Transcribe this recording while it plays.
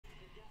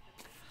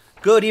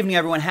Good evening,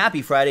 everyone.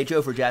 Happy Friday.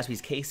 Joe for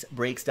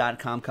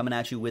JaspysCaseBreaks.com coming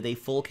at you with a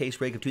full case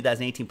break of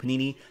 2018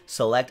 Panini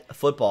Select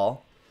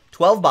Football.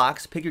 12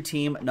 box. Pick your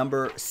team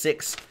number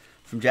 6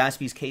 from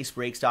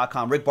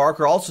JaspysCaseBreaks.com. Rick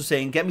Barker also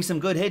saying, get me some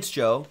good hits,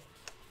 Joe.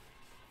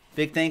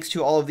 Big thanks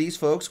to all of these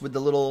folks with the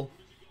little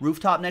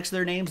rooftop next to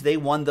their names. They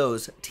won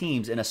those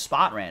teams in a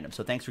spot random,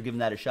 so thanks for giving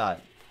that a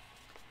shot.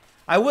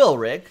 I will,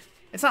 Rick.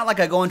 It's not like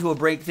I go into a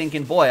break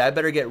thinking, boy, I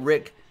better get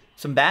Rick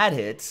some bad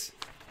hits.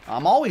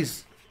 I'm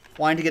always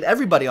wanting to get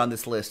everybody on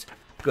this list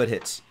good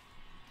hits.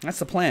 That's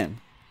the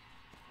plan.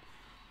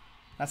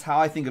 That's how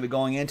I think of it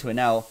going into it.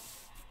 Now,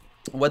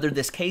 whether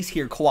this case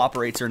here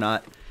cooperates or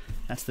not,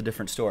 that's the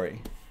different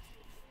story.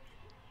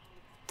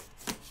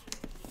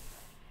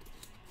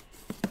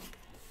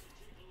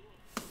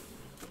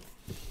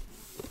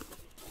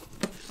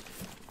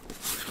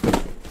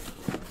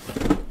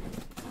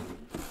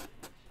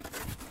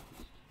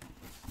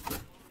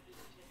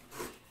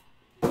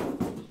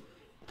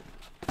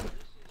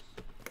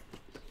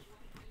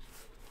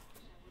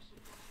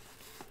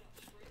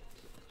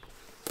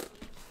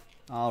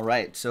 All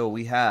right, so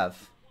we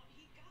have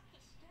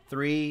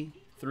 3,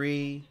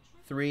 3,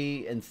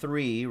 3, and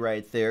 3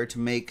 right there to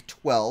make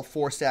 12.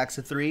 4 stacks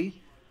of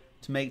 3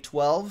 to make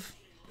 12.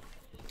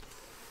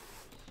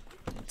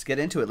 Let's get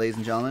into it, ladies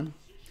and gentlemen.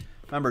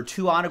 Remember,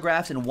 2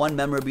 autographs and 1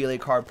 memorabilia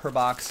card per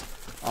box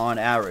on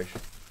average.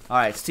 All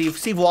right,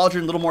 Steve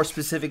Waldron, a little more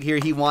specific here.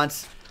 He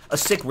wants a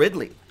sick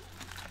Ridley.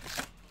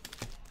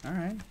 All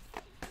right.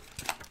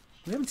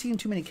 We haven't seen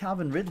too many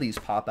Calvin Ridleys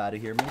pop out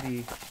of here.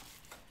 Maybe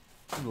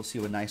we'll see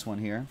a nice one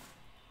here.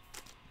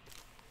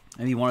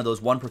 Maybe one of those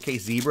 1 per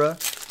case zebra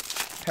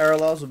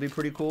parallels would be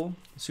pretty cool.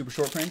 Super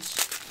short prints.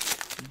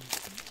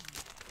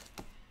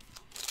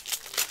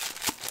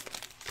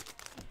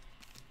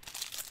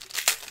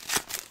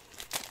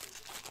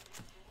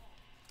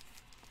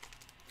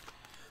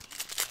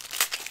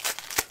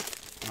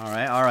 All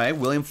right, all right.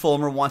 William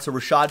Fulmer wants a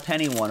Rashad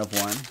Penny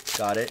 1/1.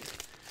 Got it.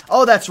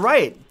 Oh, that's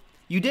right.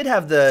 You did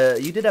have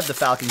the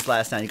Falcons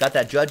last night. You got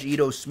that Judge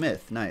Ito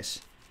Smith. Nice.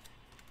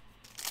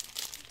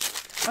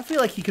 I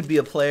feel like he could be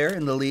a player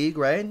in the league,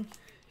 right?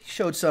 He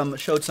showed some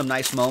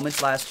nice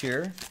moments last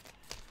year.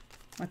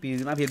 Might be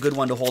a good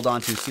one to hold on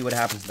to. See what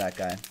happens to that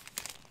guy.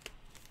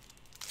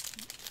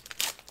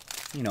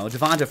 You know,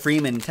 Devonta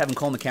Freeman, Tevin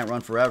Coleman can't run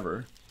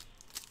forever.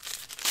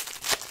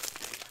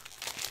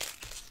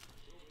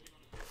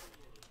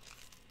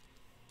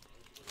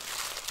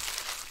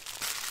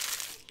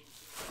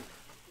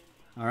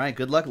 All right,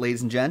 good luck,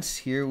 ladies and gents.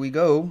 Here we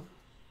go.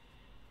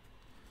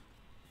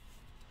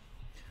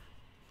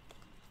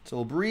 So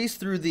we'll breeze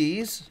through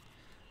these.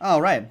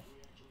 All right.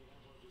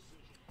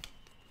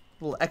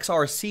 Little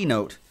XRC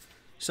note.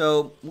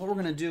 So what we're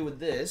going to do with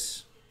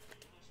this,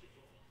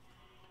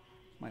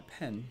 my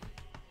pen.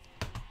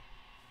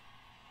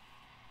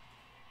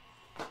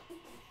 I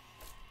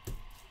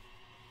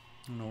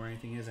don't know where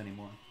anything is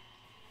anymore.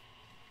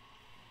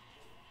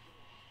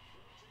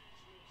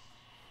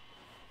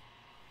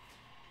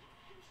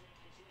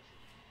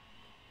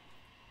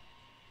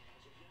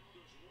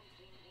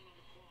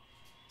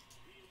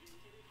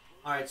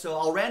 All right, so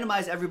I'll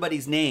randomize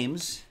everybody's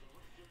names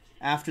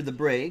after the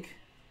break.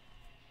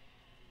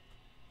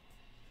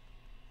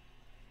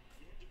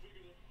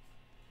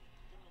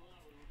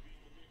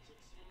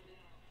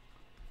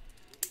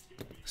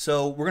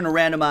 So we're going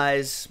to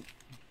randomize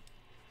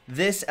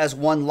this as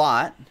one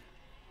lot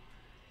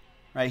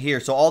right here.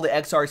 So all the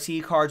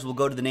XRC cards will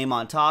go to the name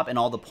on top, and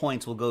all the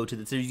points will go to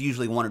the, there's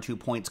usually 1 or 2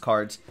 points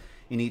cards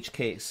in each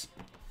case.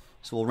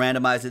 So we'll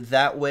randomize it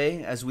that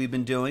way as we've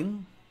been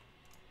doing.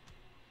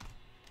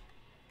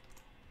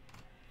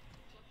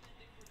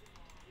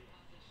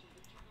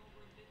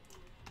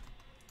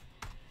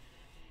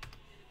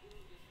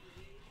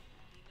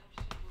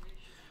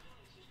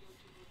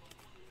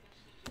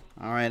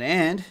 All right,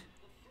 and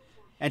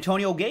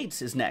Antonio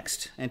Gates is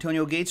next.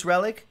 Antonio Gates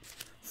relic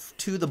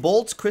to the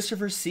Bolts,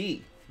 Christopher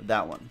C. with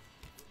that one.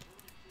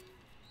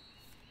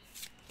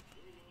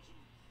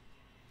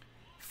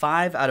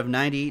 5 out of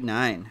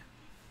 99.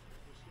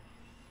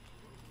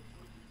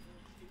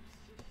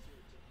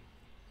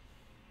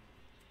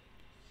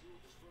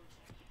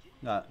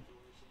 Got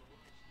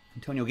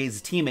Antonio Gates'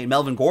 teammate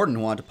Melvin Gordon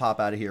who wanted to pop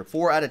out of here.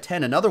 4 out of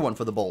 10. Another one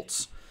for the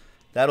Bolts.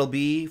 That'll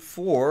be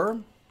for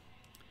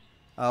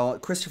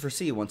Christopher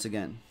C. once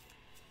again.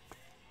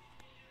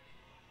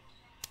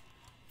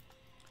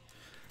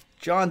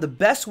 John, the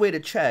best way to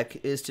check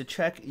is to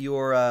check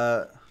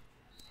your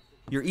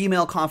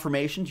email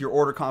confirmations, your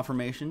order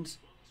confirmations,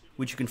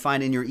 which you can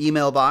find in your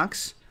email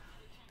box,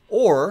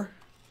 or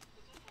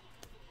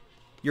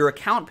your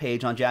account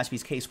page on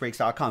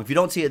JaspysCaseBreaks.com. If you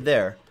don't see it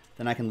there,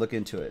 then I can look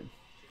into it.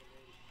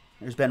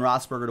 There's Ben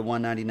Roethlisberger to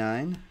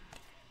 199.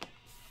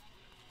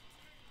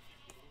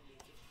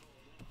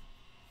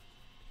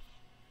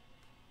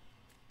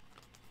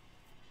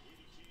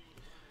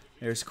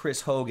 There's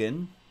Chris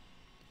Hogan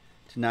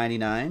to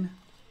 99.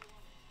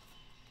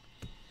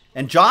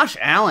 And Josh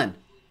Allen,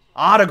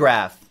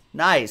 autograph.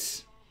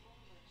 Nice.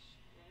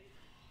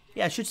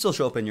 Yeah, it should still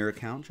show up in your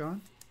account,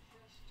 John.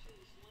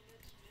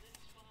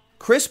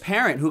 Chris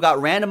Parent, who got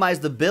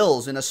randomized the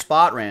Bills in a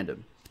spot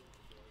random.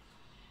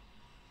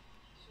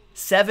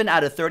 7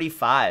 out of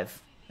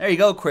 35. There you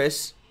go,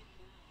 Chris.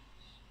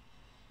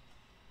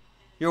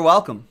 You're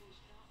welcome.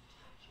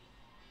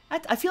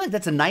 I feel like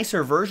that's a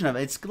nicer version of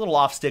it. It's a little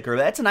off sticker,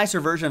 but that's a nicer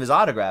version of his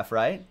autograph,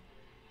 right?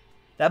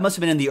 That must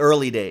have been in the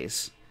early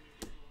days.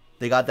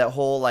 They got that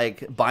whole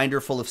like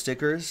binder full of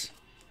stickers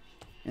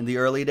in the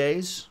early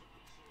days.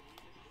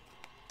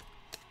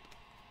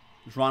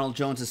 Ronald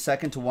Jones is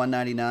second to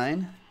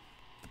 199.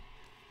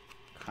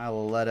 Kyle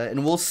Aletta,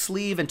 and we'll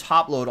sleeve and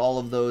top load all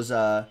of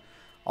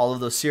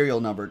those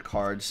serial numbered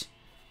cards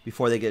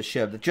before they get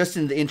shipped. Just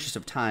in the interest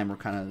of time,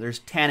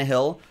 there's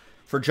Tannehill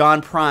for John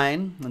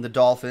Prine and the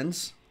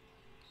Dolphins.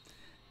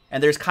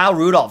 And there's Kyle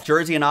Rudolph,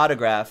 jersey and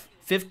autograph,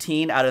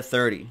 15 out of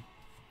 30.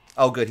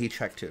 Oh, good, he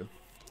checked too.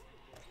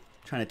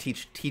 Trying to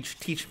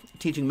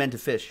teaching men to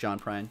fish, John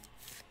Prine.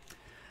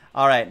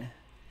 All right,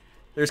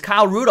 there's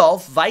Kyle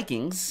Rudolph,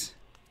 Vikings.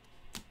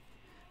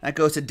 That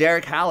goes to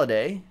Derek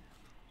Halliday.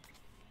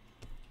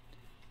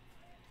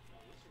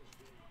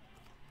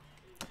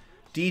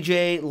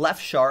 DJ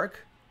Left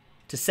Shark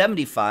to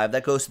 75.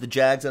 That goes to the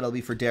Jags. That'll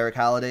be for Derek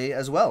Halliday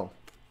as well.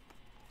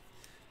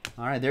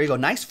 All right, there you go.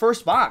 Nice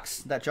first box.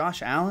 That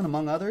Josh Allen,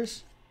 among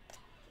others.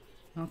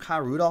 Oh,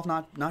 Kyle Rudolph,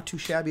 not too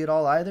shabby at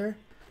all either.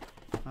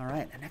 All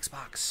right, next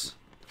box.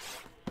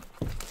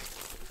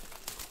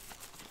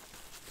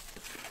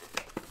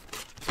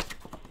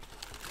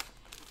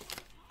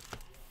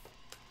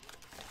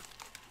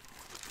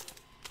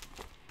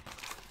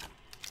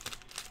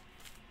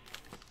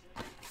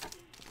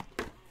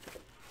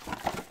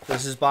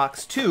 This is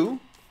box 2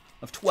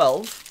 of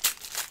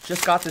 12.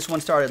 Just got this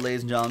one started,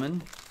 ladies and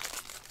gentlemen.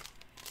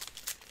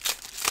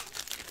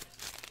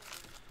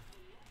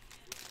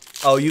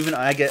 Oh,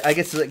 I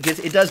guess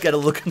it does get a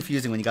little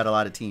confusing when you got a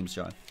lot of teams,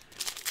 John.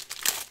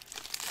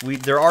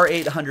 There are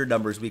 800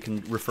 numbers we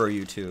can refer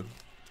you to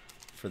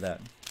for that.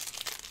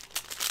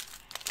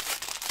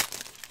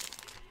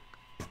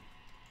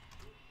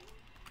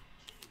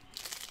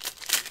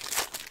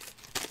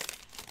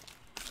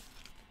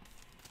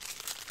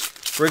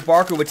 Rick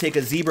Barker would take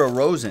a Zebra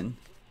Rosen.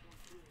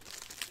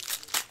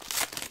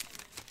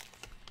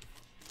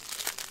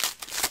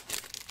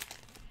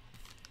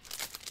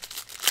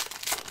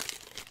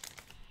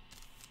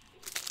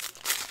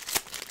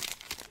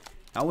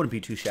 That wouldn't be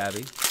too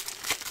shabby.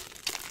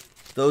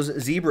 Those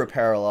Zebra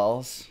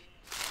parallels.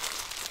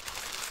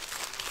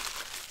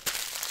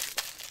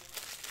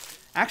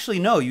 Actually,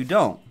 no, you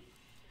don't.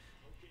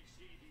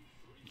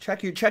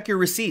 Check your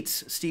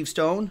receipts, Steve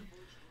Stone,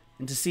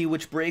 and to see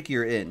which break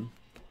you're in.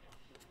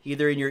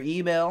 Either in your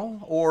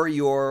email or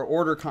your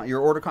order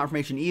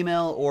confirmation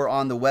email or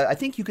on the web. I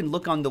think you can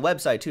look on the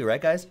website too, right,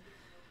 guys?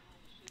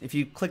 If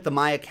you click the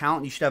My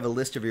Account, you should have a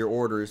list of your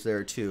orders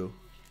there too.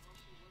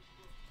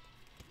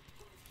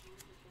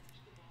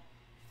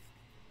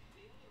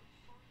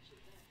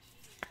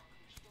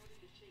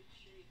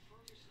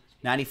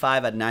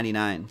 $95 at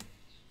 $99.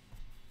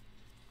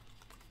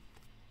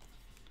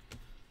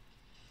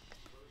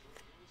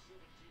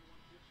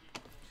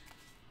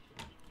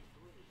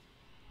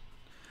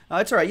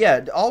 It's all right.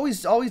 Yeah,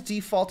 always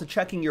default to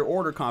checking your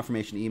order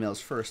confirmation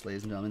emails first,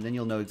 ladies and gentlemen. Then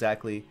you'll know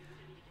exactly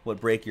what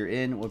break you're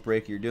in, what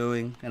break you're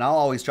doing. And I'll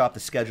always drop the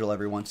schedule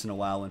every once in a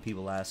while when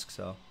people ask,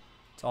 so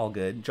it's all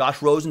good.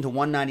 Josh Rosen to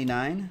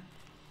 199.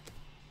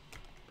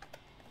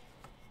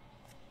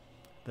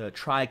 The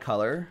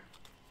tricolor.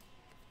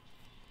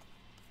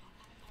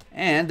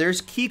 And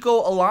there's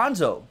Kiko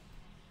Alonso.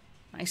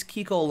 Nice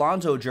Kiko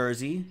Alonso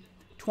jersey.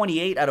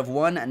 28 out of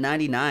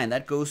 199.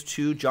 That goes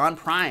to John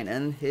Prine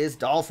and his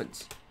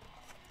Dolphins.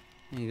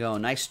 There you go.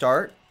 Nice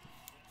start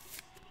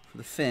for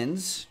the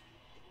Finns.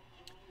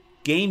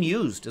 Game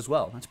used as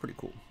well. That's pretty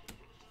cool.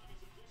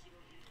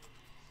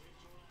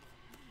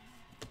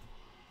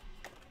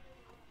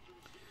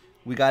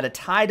 We got a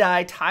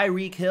tie-dye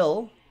Tyreek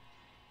Hill.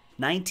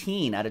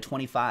 19 out of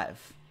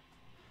 25.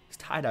 These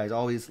tie-dyes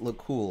always look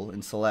cool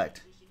in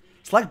Select.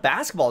 Select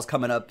basketball is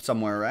coming up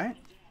somewhere, right?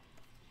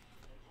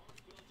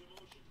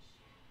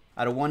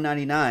 Out of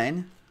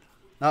 199.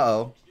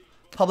 Uh-oh.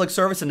 Public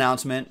service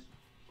announcement.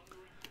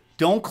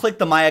 Don't click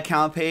the My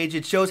Account page.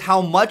 It shows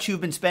how much you've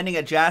been spending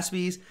at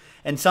Jaspy's,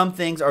 and some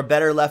things are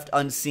better left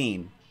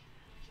unseen.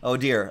 Oh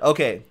dear.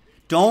 Okay.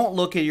 Don't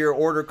look at your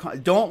order.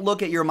 Don't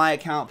look at your My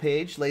Account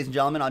page, ladies and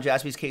gentlemen, on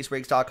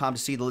jaspyscasebreaks.com to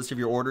see the list of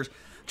your orders.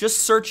 Just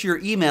search your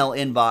email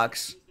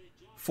inbox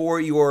for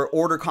your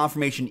order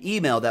confirmation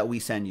email that we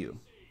send you.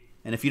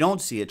 And if you don't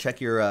see it, check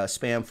your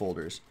spam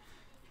folders.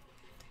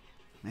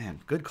 Man,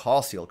 good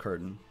call, Seal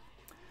Curtain.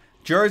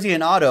 Jersey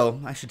and auto.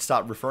 I should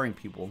stop referring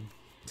people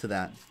to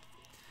that.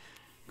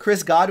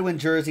 Chris Godwin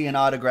jersey and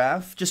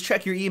autograph. Just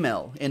check your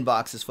email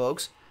inboxes,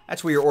 folks.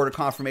 That's where your order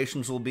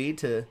confirmations will be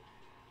to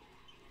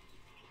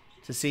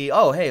see,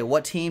 oh, hey,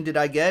 what team did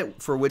I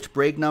get for which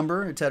break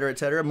number, et cetera, et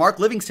cetera. Mark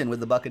Livingston with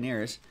the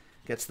Buccaneers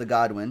gets the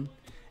Godwin.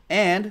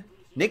 And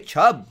Nick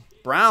Chubb,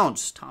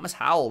 Browns. Thomas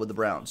Howell with the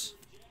Browns.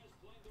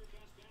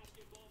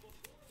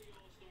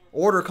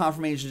 Order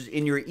confirmations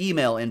in your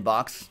email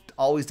inbox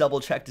Always double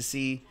check to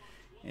see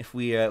if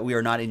we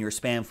are not in your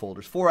spam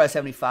folders. 4 out of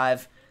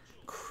 75.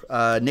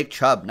 Nick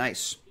Chubb,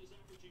 nice.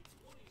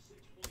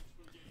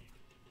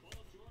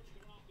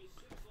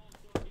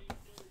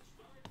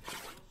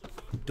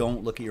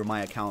 Don't look at your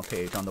My Account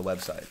page on the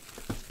website.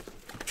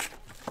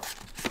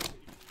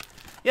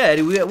 Yeah,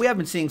 Eddie, we have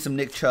been seeing some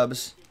Nick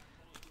Chubbs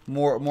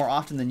more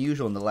often than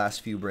usual in the last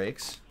few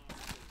breaks.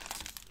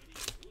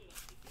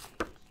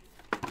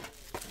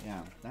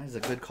 Yeah, that is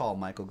a good call,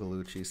 Michael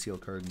Gallucci, Seal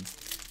Curtain.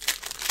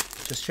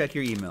 Just check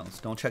your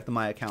emails. Don't check the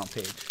My Account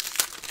page.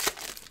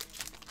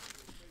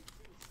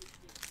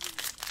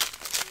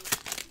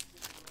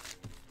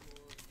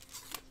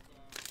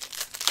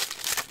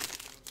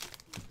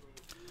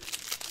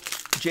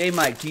 J.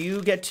 Mike, do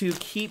you get to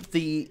keep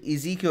the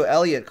Ezekiel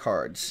Elliott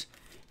cards?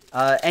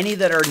 Any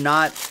that are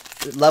not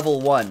level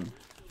 1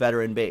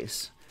 veteran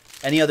base.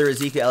 Any other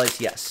Ezekiel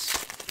Elliott's, yes.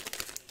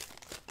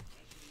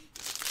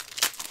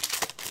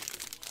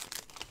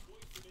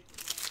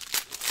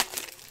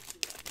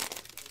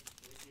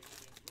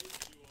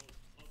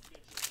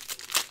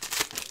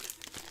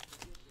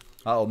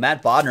 Uh oh,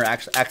 Matt Bodner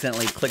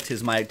accidentally clicked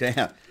his mic.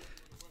 Damn.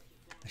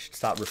 I should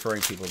stop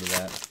referring people to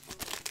that.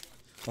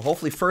 Well,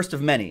 hopefully first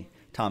of many,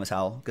 Thomas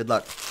Howell. Good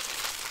luck.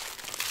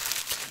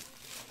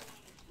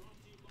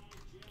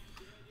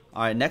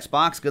 All right, next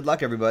box. Good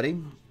luck,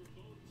 everybody.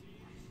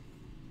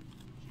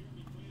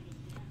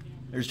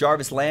 There's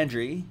Jarvis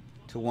Landry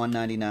to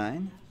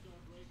 199.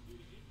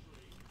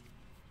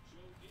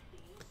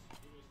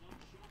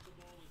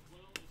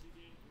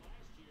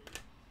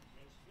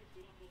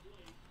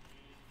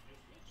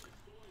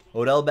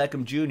 Odell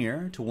Beckham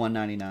Jr. to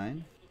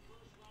 199.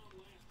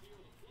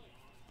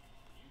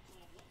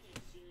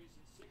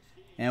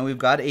 And we've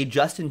got a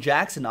Justin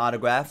Jackson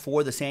autograph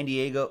for the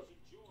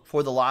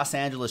Los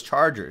Angeles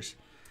Chargers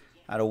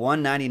out of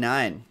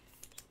 199.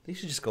 They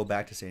should just go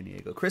back to San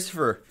Diego.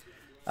 Christopher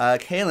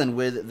Kalen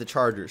with the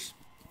Chargers.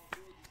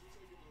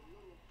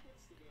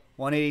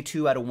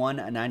 182 out of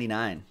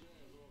 199.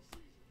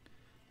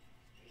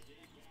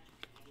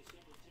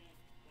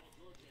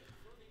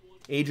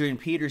 Adrian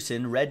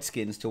Peterson,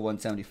 Redskins to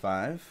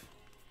 175.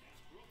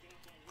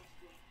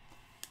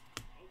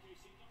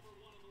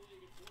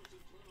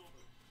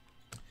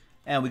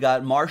 And we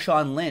got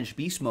Marshawn Lynch,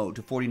 Beast Mode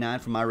to 49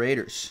 from my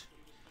Raiders.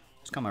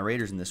 Just got my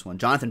Raiders in this one.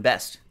 Jonathan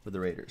Best with the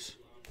Raiders.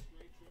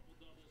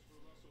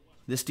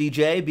 This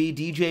DJ be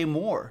DJ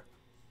Moore.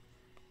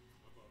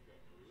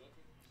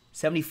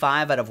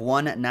 75 out of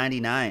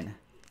 199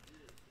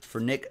 for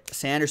Nick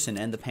Sanderson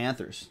and the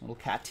Panthers. Little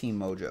cat team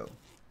mojo.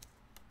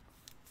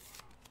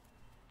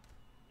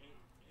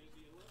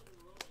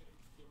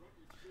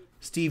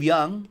 Steve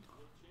Young.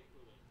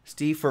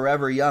 Steve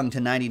Forever Young to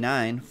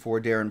 99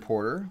 for Darren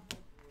Porter.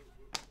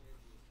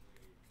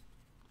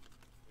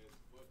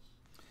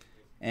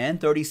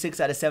 And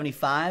 36 out of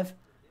 75,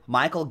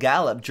 Michael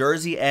Gallup,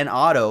 jersey and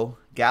auto,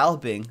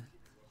 galloping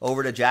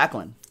over to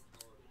Jacqueline.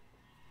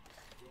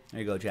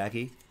 There you go,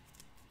 Jackie.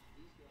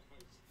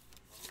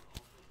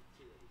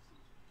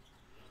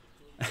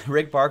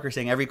 Rick Barker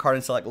saying every card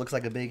in Select looks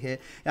like a big hit.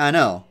 Yeah, I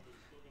know.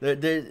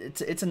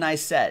 It's a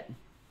nice set.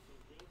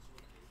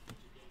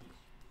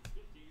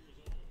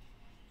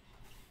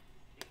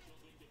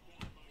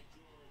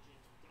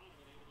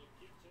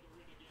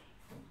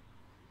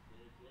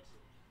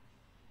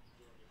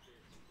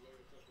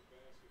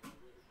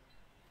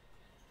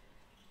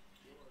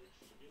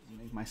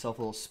 Make myself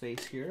a little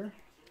space here.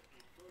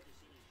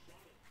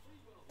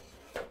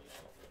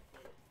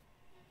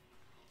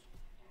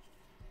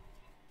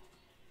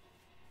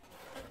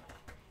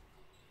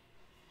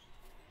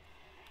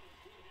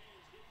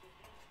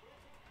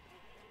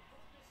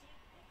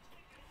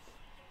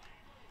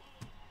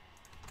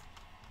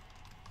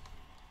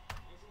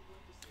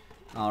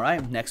 All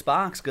right, next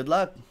box. Good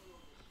luck.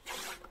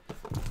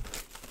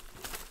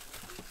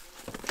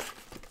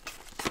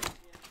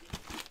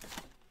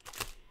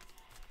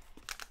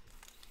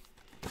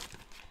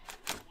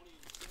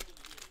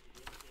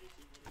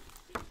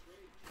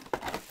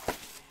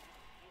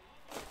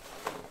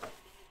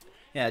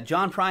 Yeah,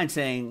 John Prine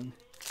saying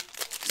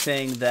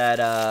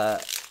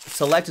that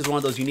Select is one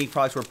of those unique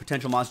products where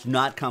potential monsters do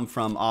not come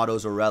from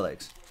autos or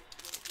relics.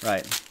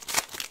 Right.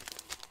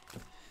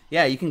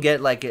 Yeah, you can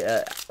get like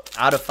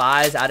out of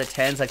 5s, out of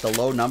 10s, like the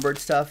low numbered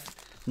stuff.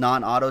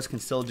 Non-autos can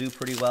still do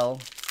pretty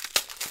well.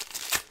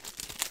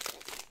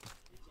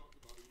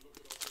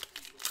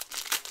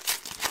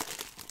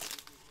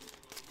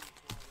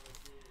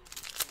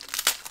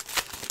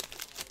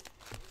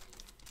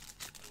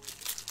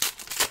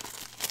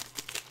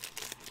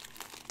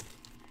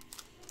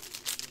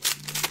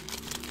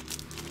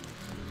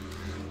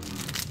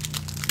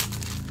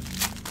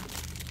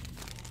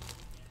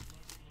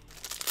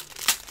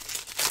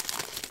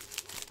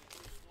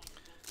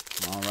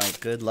 All right,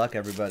 good luck,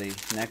 everybody.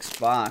 Next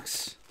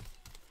box.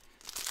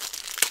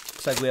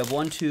 Looks like we have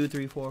 1, 2,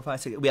 3, 4,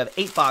 5, 6. We have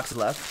 8 boxes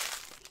left.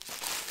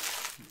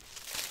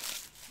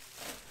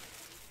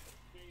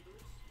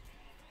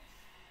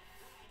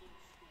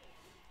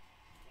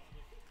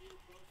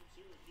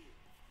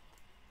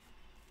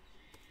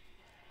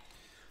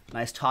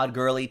 Nice Todd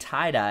Gurley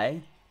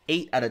tie-dye.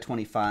 8 out of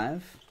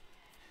 25.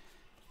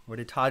 Where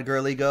did Todd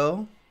Gurley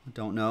go? I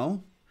don't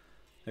know.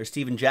 There's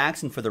Steven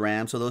Jackson for the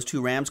Rams. So those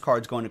 2 Rams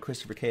cards going to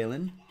Christopher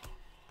Kalen.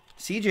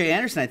 C.J.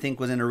 Anderson, I think,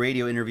 was in a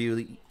radio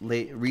interview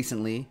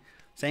recently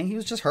saying he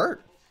was just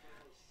hurt.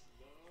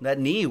 That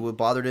knee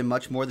bothered him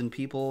much more than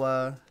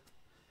people,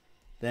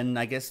 than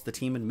I guess the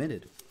team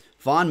admitted.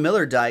 Von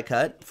Miller die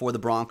cut for the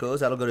Broncos.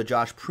 That'll go to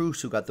Josh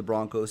Pruce, who got the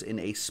Broncos in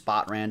a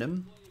spot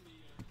random.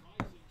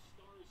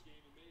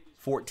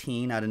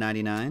 14 out of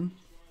 99.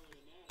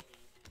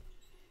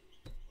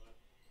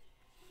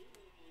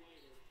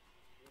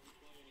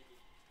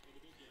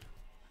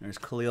 There's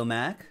Khalil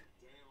Mack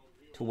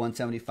to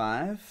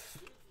 175.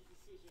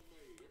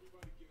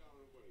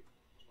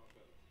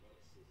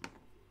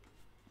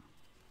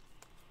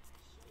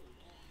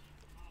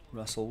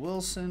 Russell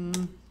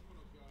Wilson.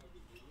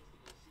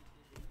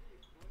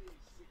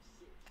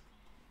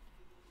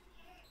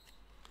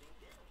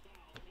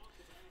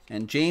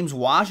 And James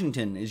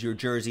Washington is your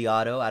jersey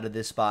auto out of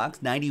this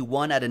box.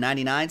 91 out of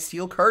 99.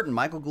 Steel curtain.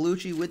 Michael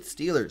Gallucci with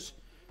Steelers.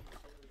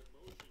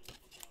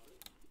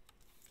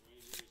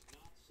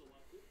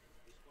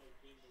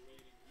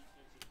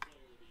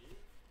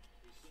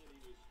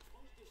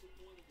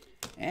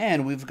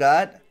 And we've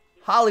got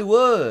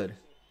Hollywood.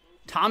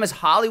 Thomas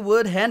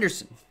Hollywood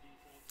Henderson.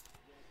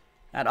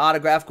 That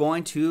autograph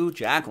going to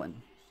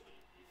Jacqueline.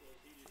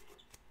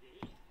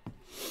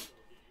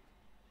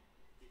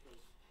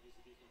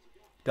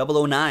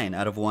 .009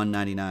 out of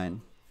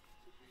 199.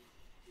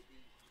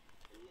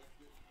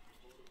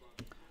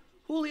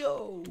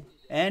 Julio.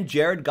 And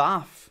Jared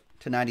Goff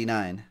to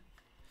 99.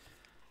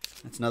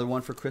 That's another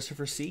one for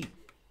Christopher C.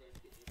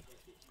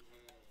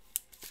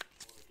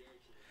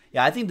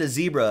 Yeah, I think the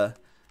Zebra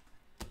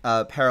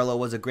parallel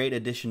was a great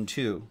addition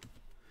too.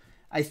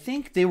 I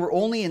think they were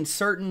only in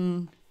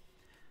certain...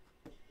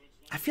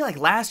 I feel like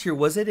last year,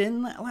 was it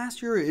in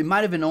last year? It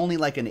might have been only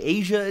like an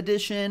Asia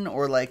edition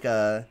or like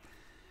a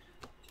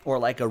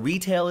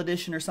retail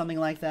edition or something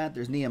like that.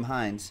 There's Nyheim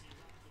Hines.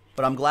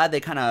 But I'm glad they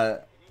kind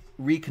of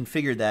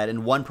reconfigured that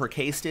and one per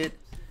cased it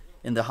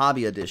in the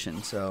hobby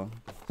edition. So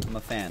I'm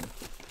a fan.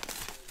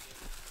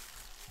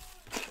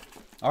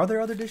 Are there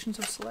other editions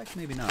of Select?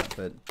 Maybe not,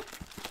 but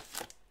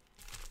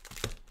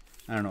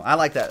I don't know. I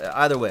like that.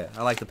 Either way,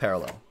 I like the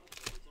parallel.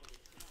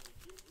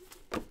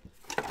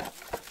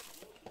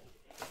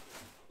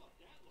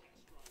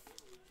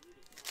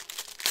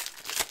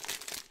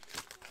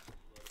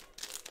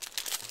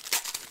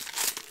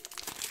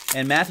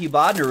 And Matthew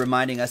Bodner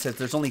reminding us that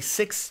there's only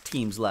 6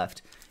 teams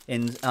left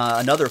in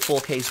another full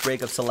case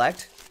break of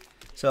Select.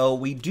 So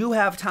we do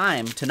have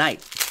time tonight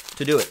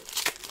to do it,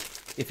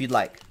 if you'd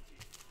like.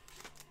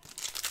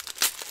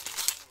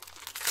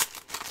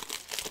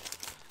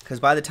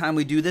 Because by the time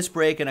we do this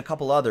break and a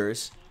couple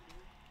others,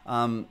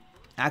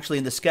 actually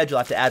in the schedule I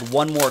have to add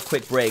one more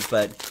quick break,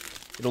 but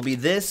it'll be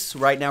this.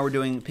 Right now we're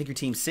doing Pick Your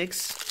Team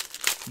 6.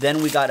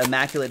 Then we got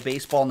Immaculate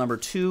Baseball number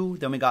 2.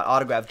 Then we got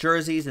autographed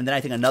jerseys. And then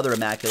I think another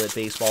Immaculate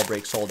Baseball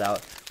break sold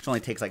out, which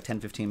only takes like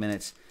 10-15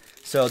 minutes.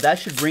 So that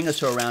should bring us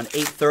to around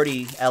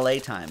 8:30 LA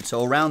time.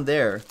 So around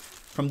there,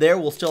 from there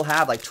we'll still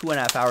have like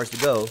 2.5 hours to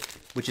go,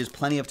 which is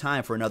plenty of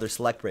time for another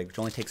Select break, which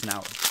only takes an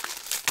hour.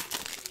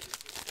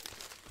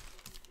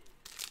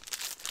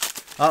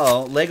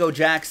 Uh-oh, Lego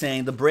Jack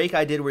saying, the break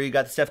I did where you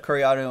got the Steph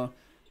Curry auto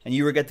and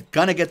you were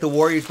gonna get the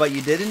Warriors, but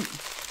you didn't.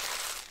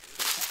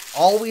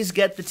 Always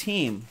get the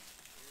team.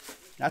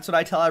 That's what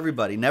I tell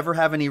everybody. Never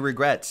have any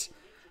regrets.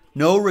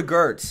 No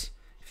regrets.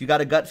 If you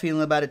got a gut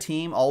feeling about a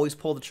team, always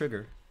pull the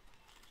trigger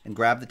and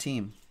grab the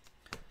team.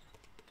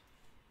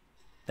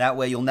 That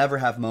way you'll never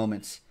have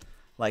moments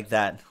like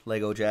that,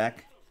 Lego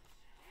Jack.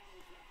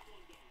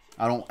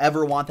 I don't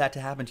ever want that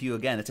to happen to you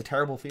again. It's a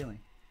terrible feeling.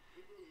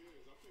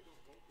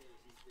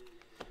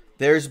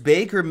 There's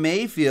Baker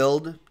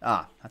Mayfield.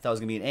 I thought it was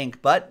going to be an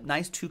ink, but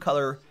nice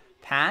 2-color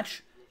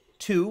patch.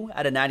 2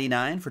 out of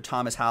 99 for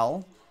Thomas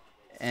Howell.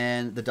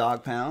 And the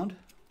Dog Pound.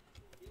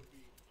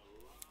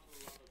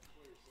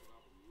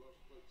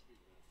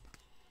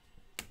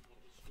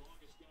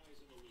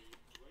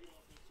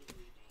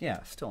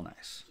 Yeah, still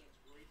nice.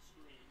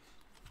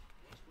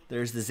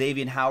 There's the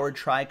Xavier Howard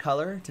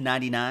tricolor to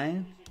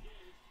 99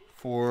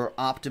 for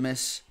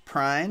Optimus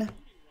Prime.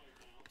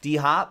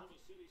 D-Hop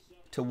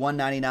to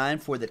 199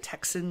 for the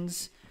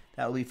Texans.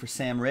 That will be for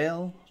Sam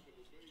Rail.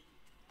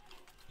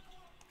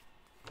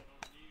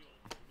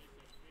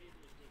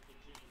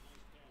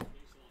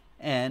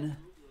 And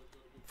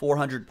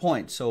 400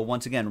 points. So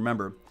once again,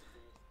 remember,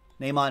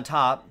 name on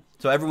top.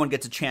 So everyone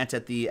gets a chance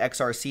at the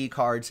XRC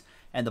cards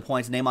and the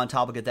points. Name on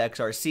top will get the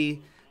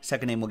XRC.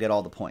 Second name will get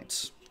all the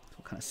points.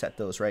 We'll kind of set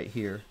those right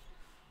here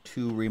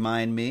to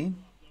remind me.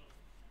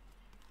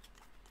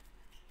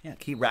 Yeah,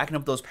 keep racking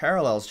up those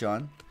parallels,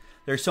 John.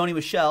 There's Sony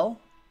Michel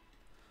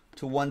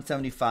to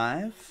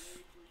 175.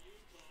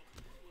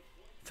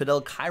 Fidel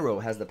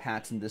Cairo has the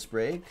Pats in this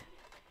break.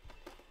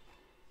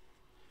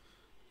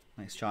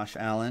 Nice Josh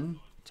Allen.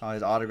 Saw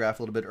his autograph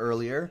a little bit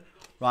earlier.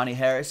 Ronnie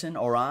Harrison,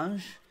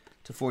 orange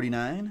to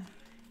 49.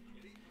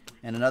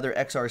 And another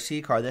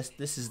XRC card.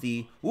 This is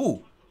the...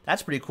 Ooh,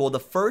 that's pretty cool. The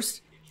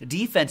first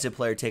defensive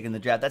player taking the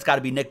draft. That's got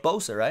to be Nick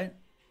Bosa, right?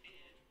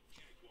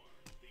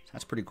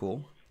 That's pretty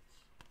cool.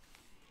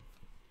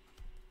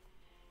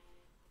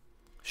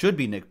 Should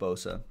be Nick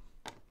Bosa.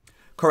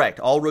 Correct.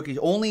 All rookies.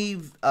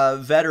 Only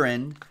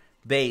veteran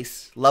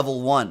base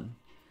level 1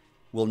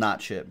 will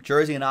not ship.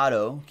 Jersey and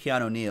auto,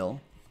 Keanu Neal.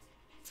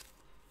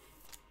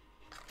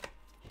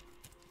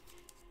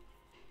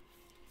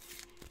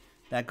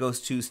 That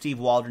goes to Steve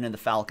Waldron and the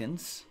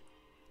Falcons.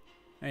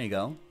 There you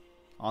go.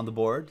 On the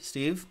board,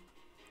 Steve.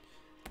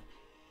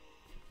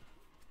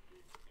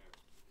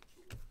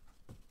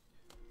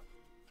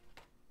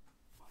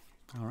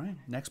 All right,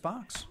 next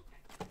box.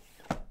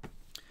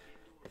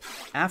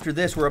 After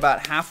this, we're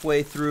about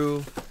halfway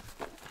through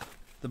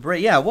the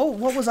break. Yeah, what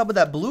was up with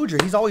that blue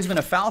jersey? He's always been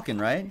a Falcon,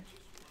 right?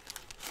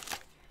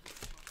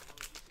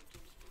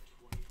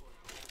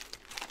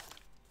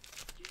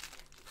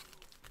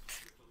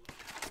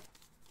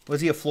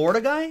 Was he a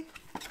Florida guy?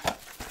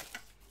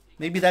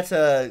 Maybe that's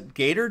a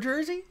Gator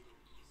jersey?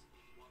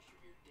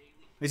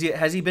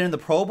 Has he been in the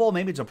Pro Bowl?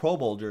 Maybe it's a Pro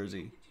Bowl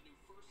jersey.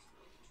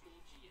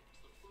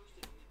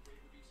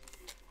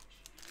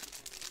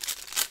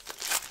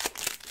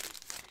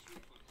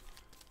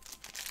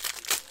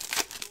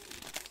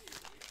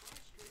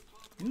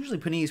 Usually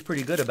Panini's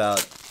pretty good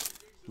about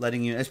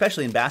letting you,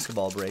 especially in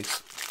basketball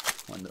breaks,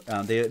 when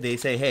they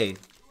say, hey,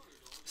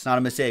 it's not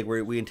a mistake.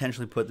 We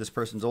intentionally put this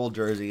person's old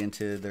jersey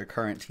into their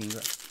current team.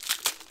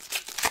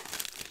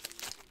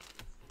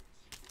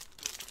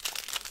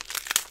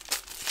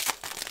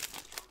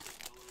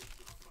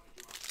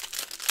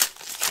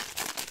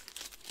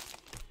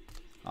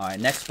 All right,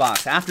 next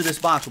box. After this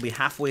box, we'll be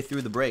halfway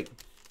through the break.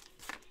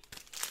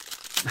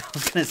 I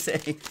was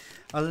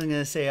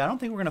gonna say, I don't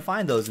think we're gonna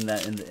find those in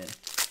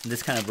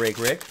this kind of break,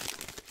 Rick.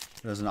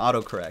 There's an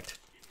autocorrect.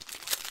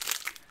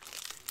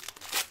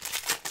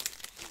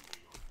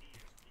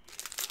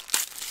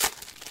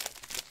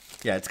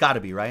 Yeah, it's got to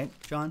be, right,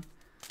 John?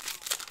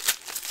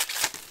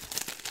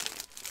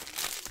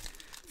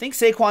 I think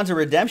Saquon's a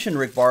redemption,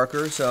 Rick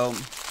Barker, so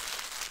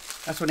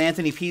that's what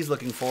Anthony P's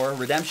looking for,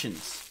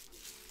 redemptions.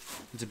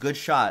 It's a good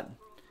shot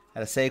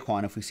at a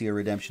Saquon if we see a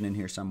redemption in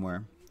here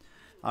somewhere.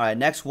 All right,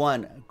 next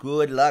one.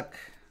 Good luck.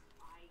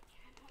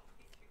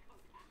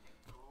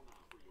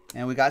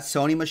 And we got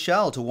Sony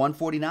Michel to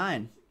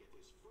 149.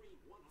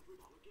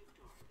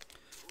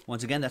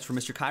 Once again, that's for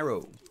Mr.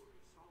 Cairo.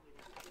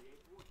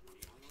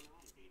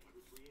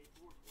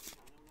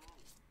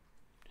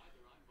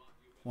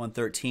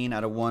 $113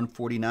 out of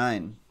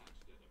 149.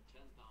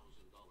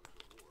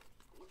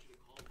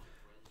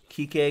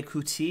 Kike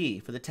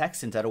Kuti for the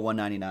Texans out of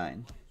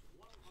 199.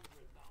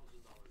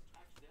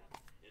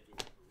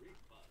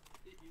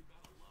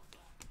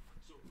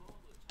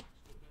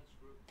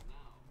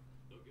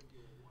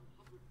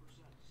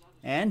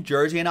 And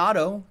jersey and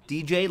auto,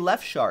 DJ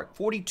Left Shark,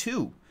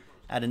 42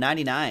 out of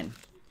 99.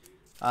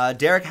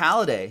 Derek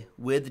Halliday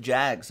with the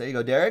Jags. There you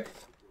go, Derek.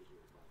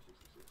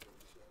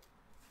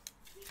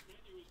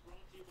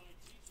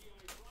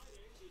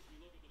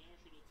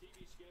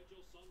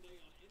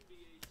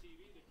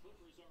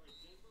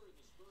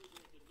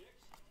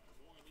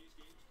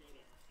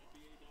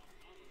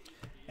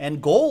 And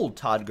gold,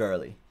 Todd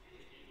Gurley.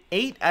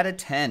 8 out of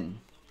 10.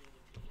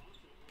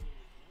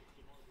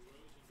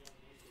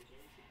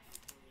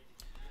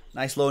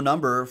 Nice low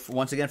number,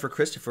 once again, for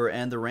Christopher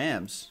and the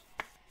Rams.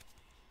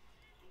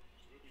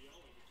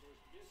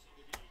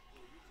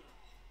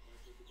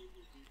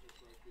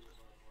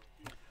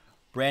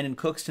 Brandon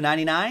Cooks to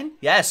 99.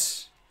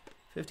 Yes.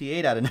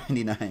 58 out of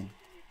 99.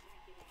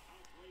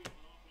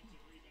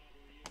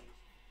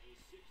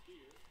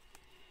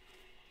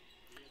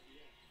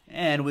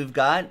 And we've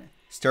got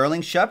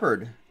Sterling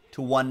Shepard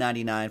to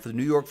 199 for the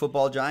New York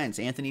Football Giants,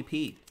 Anthony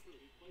P.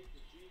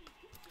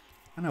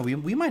 I don't know,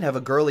 we might have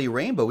a Gurley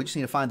rainbow. We just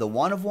need to find the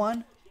one of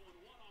one.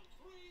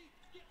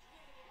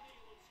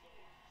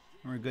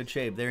 We're in good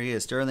shape. There he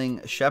is,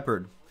 Sterling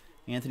Shepard,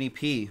 Anthony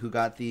P., who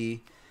got the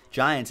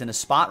Giants in a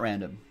spot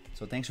random.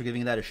 So thanks for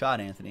giving that a shot,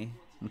 Anthony,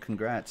 and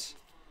congrats.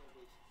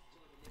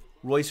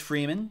 Royce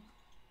Freeman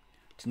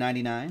to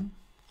 99.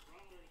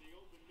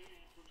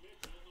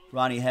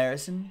 Ronnie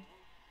Harrison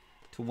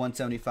to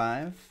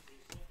 175.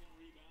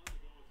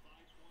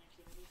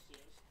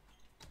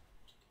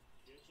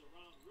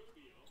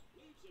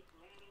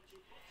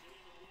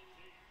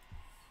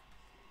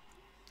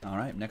 All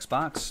right, next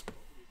box.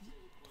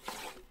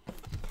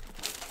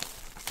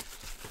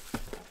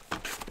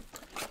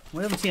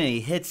 We haven't seen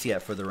any hits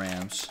yet for the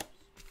Rams.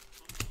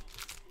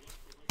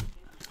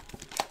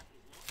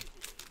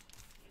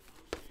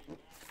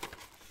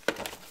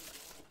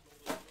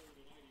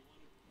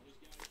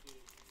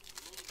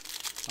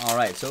 All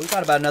right, so we've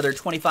got about another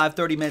 25,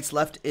 30 minutes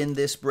left in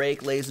this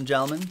break, ladies and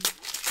gentlemen.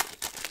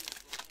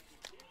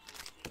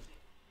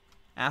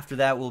 After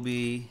that will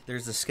be,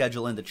 there's the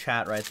schedule in the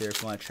chat right there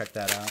if you want to check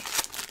that out.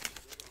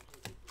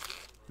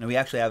 And we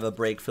actually have a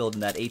break filled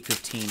in that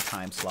 8:15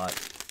 time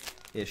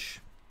slot-ish.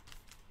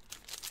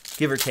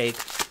 Give or take.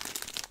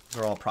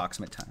 They're all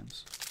approximate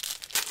times.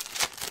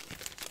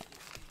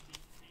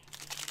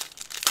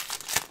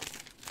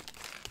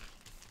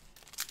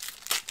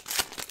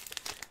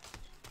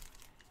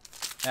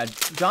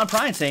 John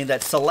Prine saying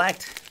that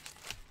Select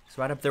is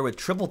right up there with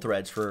Triple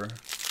Threads for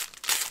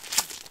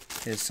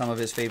some of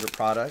his favorite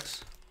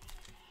products.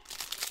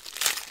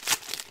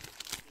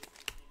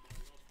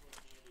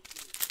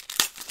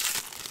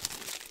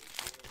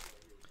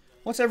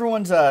 What's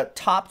everyone's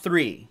top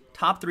three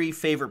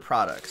favorite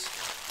products?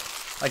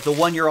 Like the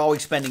one you're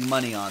always spending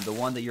money on, the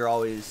one that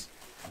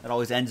that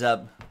always ends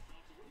up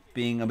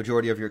being a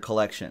majority of your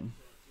collection.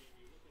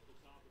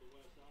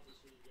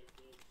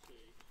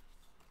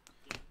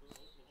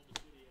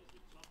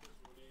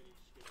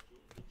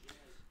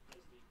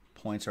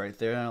 Points right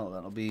there.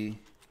 That'll be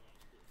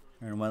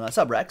what's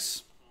up,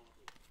 Rex?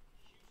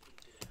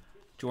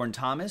 Jordan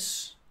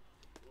Thomas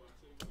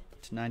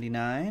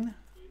 /99.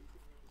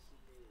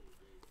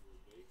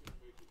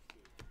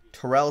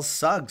 Terrell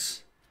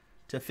Suggs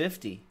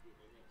 /50.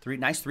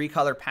 Nice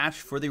three-color patch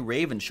for the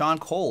Ravens. Sean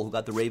Cole, who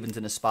got the Ravens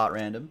in a spot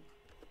random.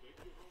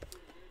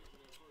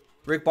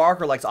 Rick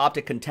Barker likes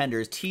Optic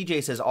Contenders.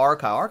 TJ says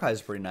Archive. Archive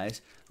is pretty nice.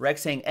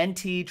 Rex saying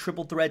NT,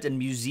 Triple Threads, and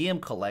Museum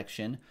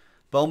Collection.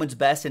 Bowman's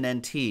Best and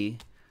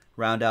NT.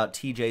 Round out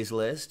TJ's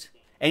list.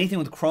 Anything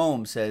with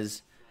Chrome,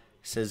 says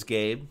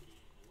Gabe.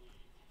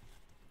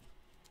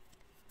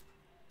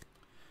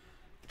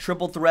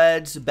 Triple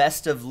Threads,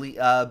 Best of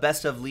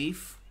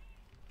Leaf.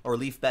 Or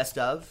Leaf Best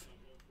of.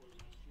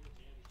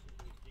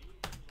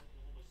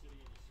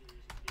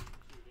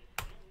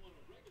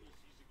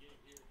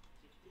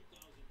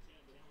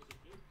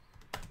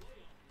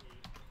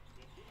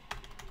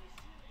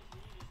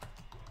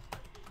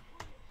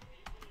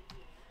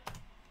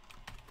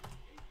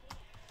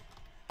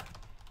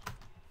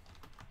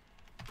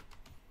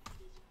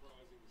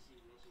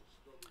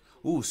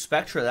 Ooh,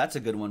 Spectra, that's a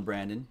good one,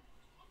 Brandon.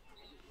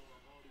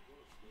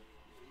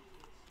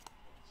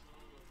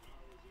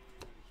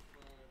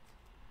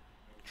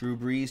 Drew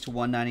Brees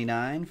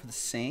 /199 for the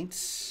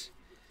Saints.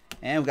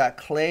 And we've got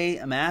Clay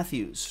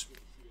Matthews.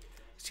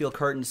 Steel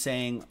Curtain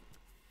saying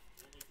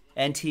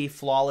NT,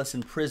 Flawless,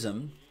 and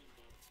Prism.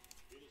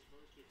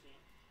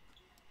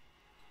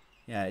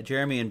 Yeah,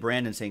 Jeremy and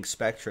Brandon saying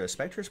Spectra.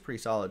 Spectra's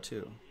pretty solid,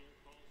 too.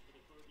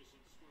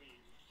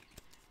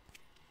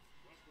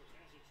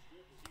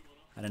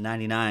 At a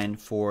 99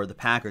 for the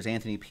Packers.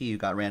 Anthony P., who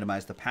got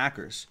randomized the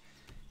Packers.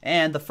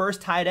 And the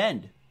first tight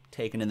end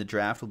taken in the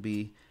draft will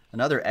be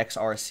another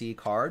XRC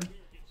card.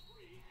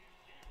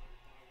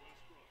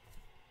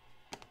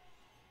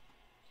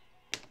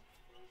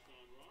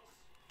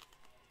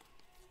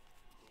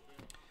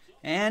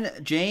 And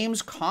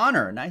James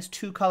Conner. Nice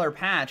two-color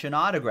patch and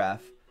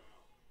autograph.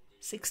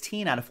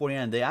 16 out of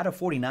 49. The out of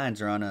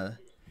 49s are on a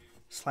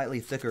slightly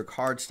thicker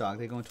card stock.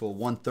 They go into a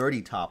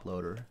 130 top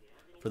loader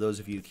for those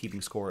of you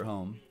keeping score at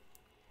home.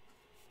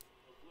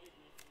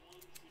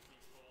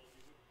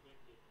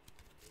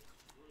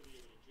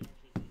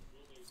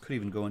 Could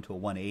even go into a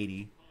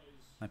 180.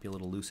 Might be a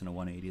little loose in a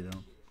 180,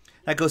 though.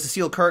 That goes to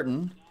Steel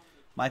Curtain,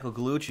 Michael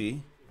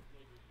Gallucci,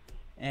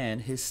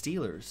 and his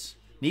Steelers.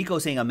 Nico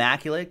saying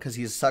Immaculate because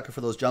he's a sucker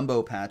for those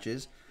jumbo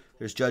patches.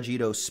 There's Judge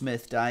Ito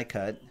Smith die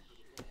cut.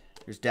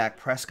 There's Dak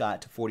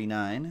Prescott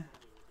 /49.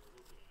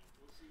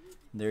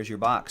 There's your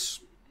box.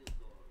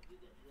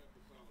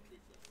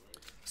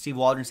 Steve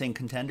Waldron saying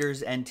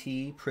Contenders,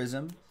 NT,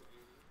 Prism.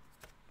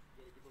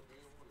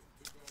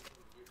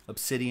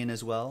 Obsidian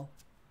as well.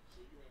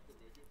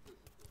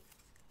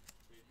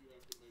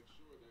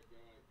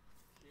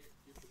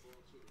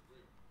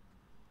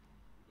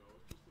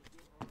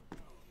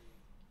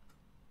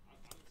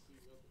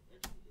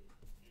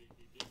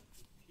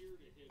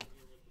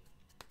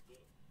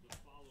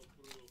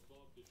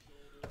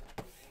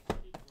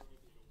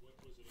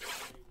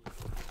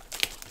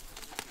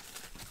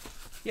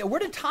 Yeah,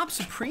 where did Top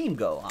Supreme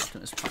go,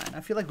 Optimus Prime?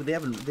 I feel like they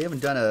haven't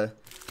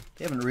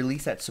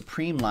released that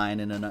Supreme line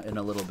in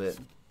a little bit.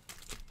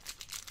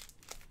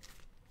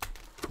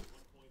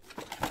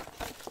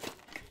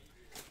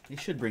 They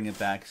should bring it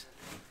back.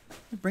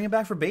 Bring it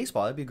back for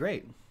baseball. That'd be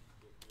great.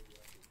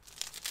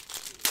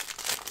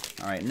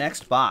 All right,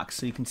 next box.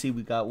 So you can see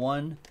we've got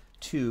 1,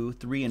 2,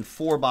 3, and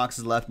 4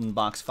 boxes left, and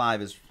box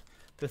 5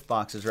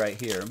 box is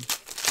right here.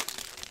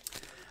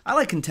 I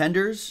like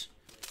Contenders.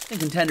 I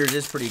think Contenders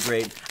is pretty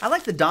great. I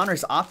like the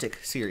Donruss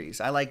Optic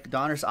series. I like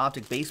Donruss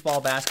Optic baseball,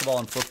 basketball,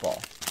 and football.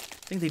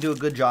 I think they do a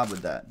good job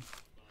with that.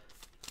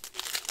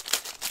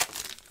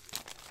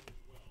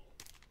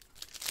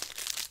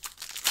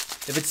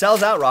 If it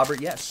sells out, Robert,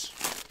 yes.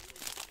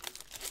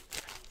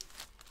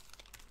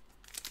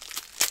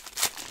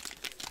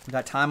 We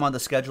got time on the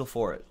schedule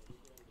for it.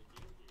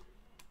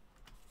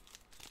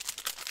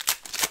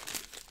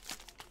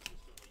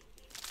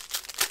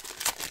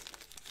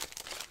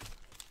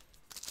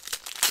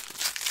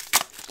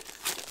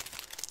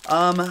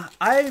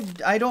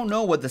 I don't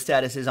know what the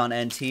status is on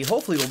NT.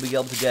 Hopefully we'll be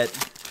able to get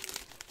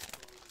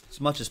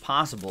as much as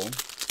possible.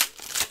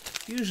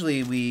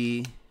 Usually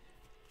we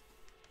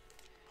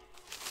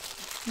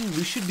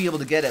should be able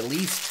to get at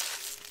least,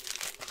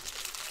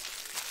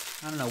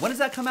 I don't know, when does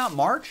that come out?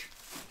 March?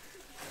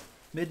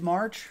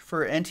 Mid-March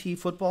for NT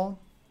football?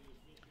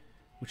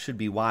 Which should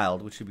be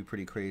wild, which should be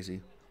pretty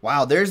crazy.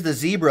 Wow, there's the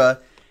Zebra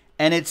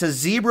And it's a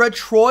zebra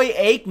Troy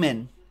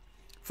Aikman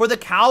for the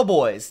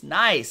Cowboys.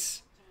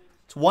 Nice.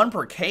 It's 1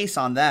 per case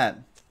on that.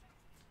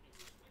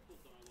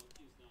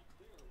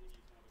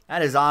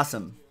 That is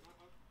awesome.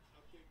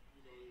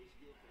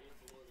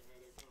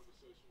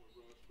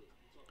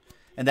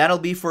 And that'll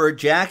be for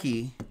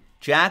Jackie,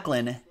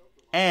 Jacqueline,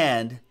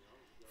 and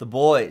the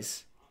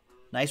boys.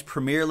 Nice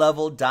premier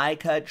level die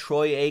cut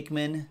Troy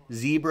Aikman,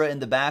 zebra in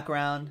the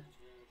background.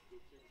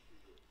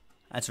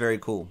 That's very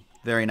cool.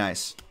 Very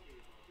nice.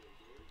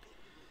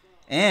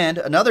 And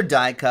another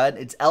die cut,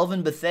 it's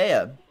Elvin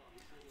Bethea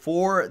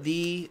for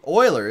the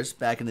Oilers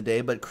back in the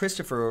day, but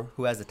Christopher,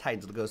 who has the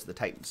Titans, goes to the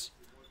Titans.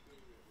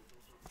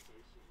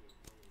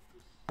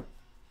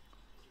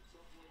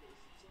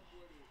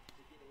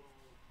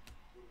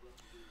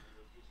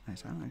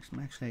 Nice. I'm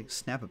actually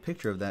snap a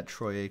picture of that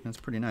Troy Aikman. It's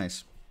pretty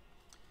nice.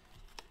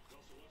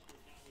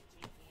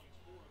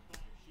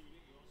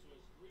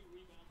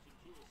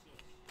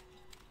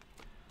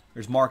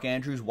 There's Mark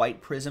Andrews, white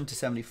prism to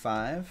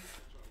 75.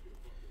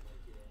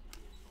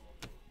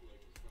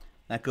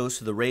 That goes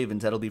to the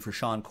Ravens. That'll be for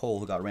Sean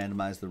Cole, who got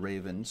randomized the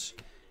Ravens.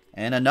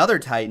 And another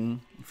Titan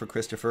for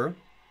Christopher,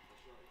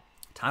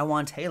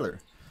 Taiwan Taylor.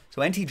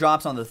 So NT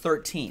drops on the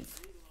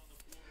 13th.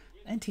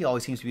 NT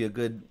always seems to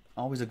be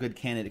always a good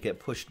candidate to get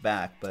pushed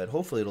back, but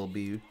hopefully it'll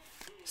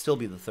still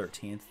be the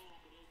 13th.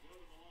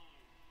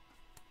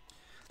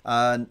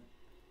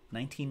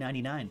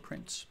 1999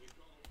 Prince.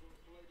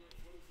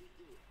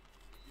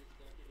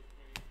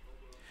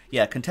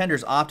 Yeah,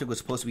 Contenders Optic was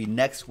supposed to be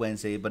next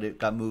Wednesday, but it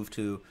got moved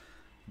to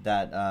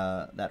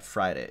that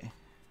Friday.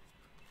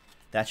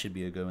 That should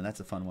be a good one. That's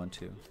a fun one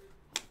too.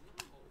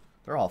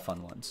 They're all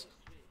fun ones.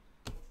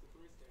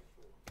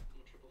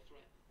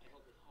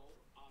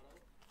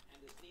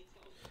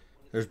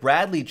 There's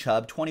Bradley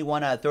Chubb,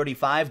 21 out of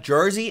 35,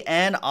 jersey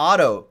and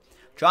auto.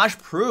 Josh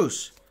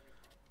Pruce,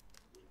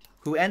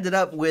 who ended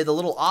up with a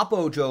little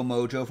Oppo Joe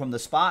mojo from the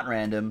spot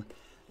random,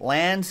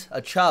 lands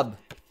a Chubb.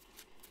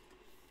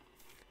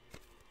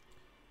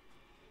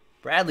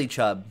 Bradley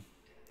Chubb,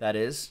 that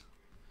is,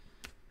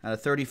 out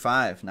of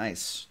 35.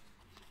 Nice.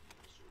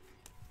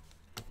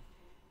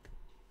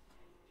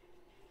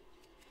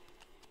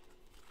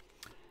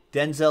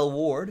 Denzel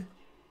Ward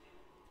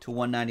to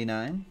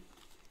 199.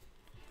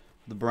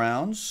 The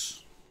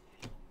Browns.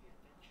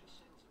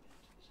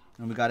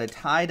 And we got a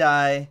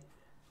tie-dye,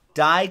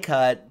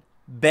 die-cut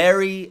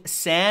Barry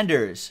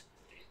Sanders.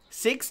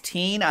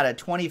 16 out of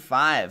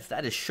 25.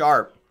 That is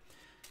sharp.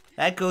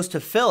 That goes to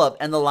Phillip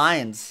and the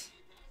Lions.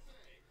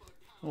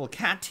 A little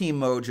cat team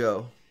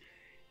mojo.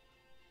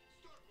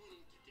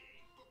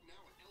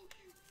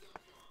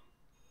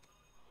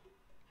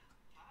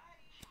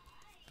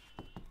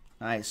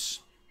 Nice.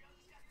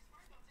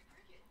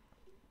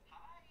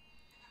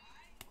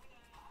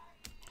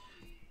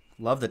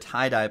 Love the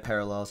tie-dye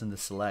parallels in the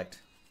select.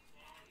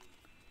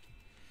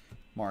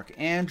 Mark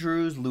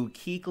Andrews, Luke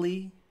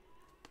Kuechly,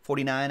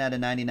 49 out of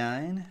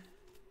 99.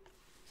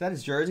 Is that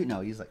his jersey?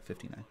 No, he's like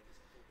 59.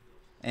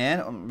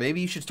 And maybe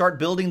you should start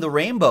building the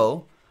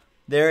rainbow.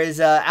 There is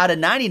out of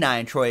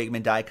 99 Troy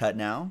Aikman die cut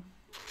now.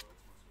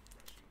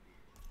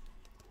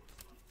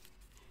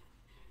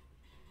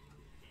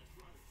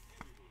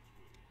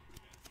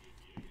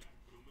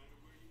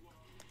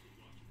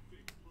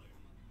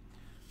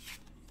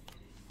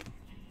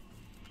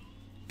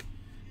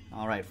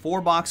 All right,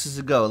 4 boxes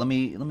to go. Let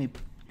me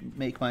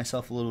make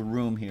myself a little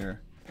room here,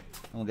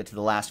 and we'll get to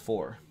the last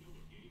 4.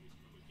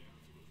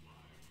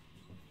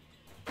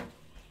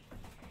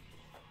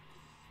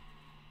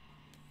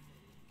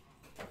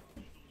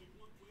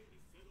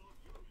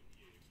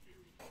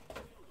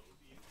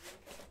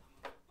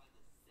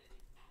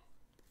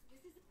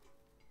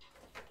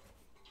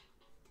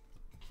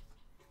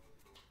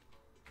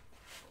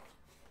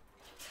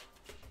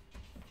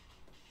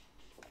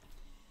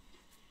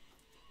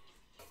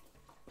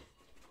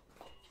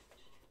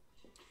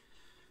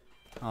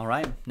 All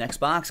right, next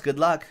box. Good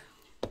luck.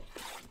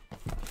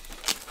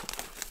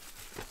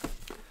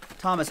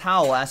 Thomas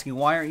Howell asking,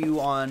 why aren't you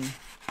on...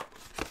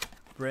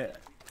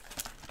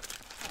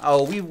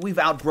 Oh, we've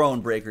outgrown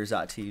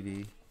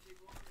Breakers.tv.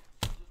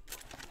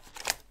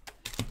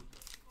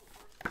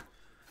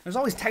 There's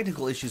always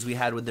technical issues we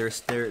had with their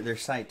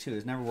site too.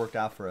 It's never worked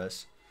out for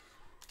us.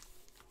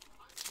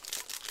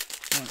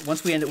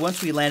 Once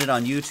we landed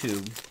on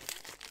YouTube,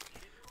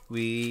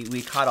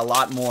 we caught a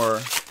lot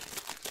more.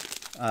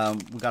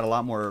 We got a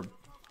lot more.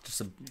 Just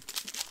the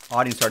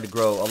audience started to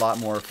grow a lot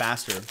more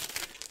faster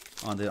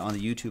on the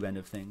YouTube end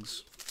of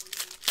things.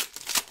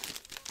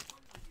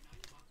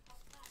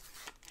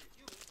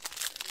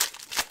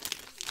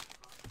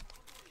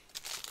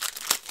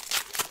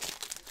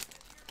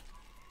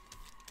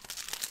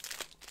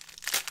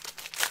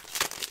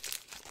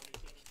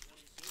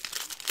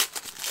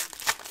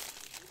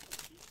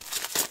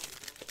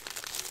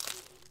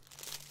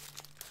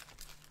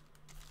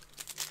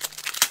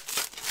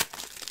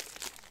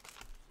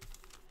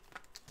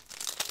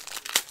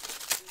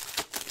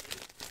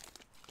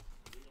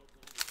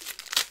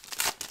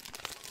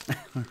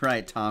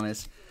 Right,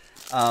 Thomas.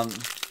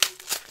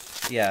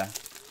 Yeah.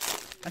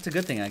 That's a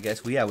good thing, I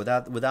guess. Yeah,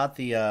 without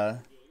the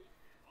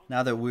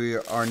now that we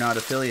are not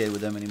affiliated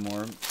with them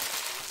anymore,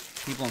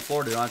 people in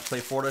Florida don't have to pay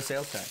Florida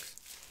sales tax.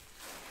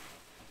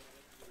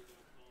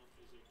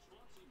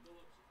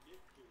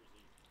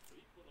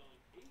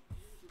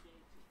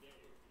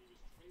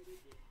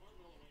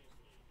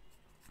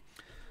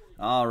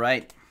 All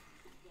right.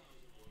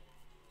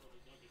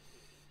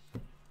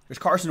 There's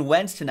Carson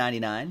Wentz to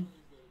 99.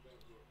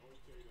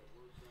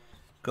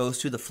 Goes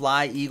to the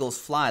Fly, Eagles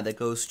Fly. That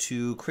goes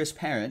to Chris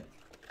Parent.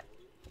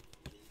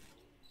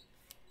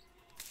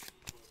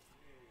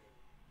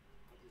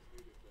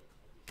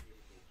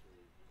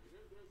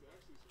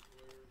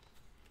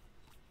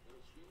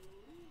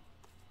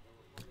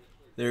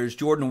 There's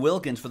Jordan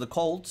Wilkins for the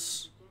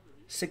Colts.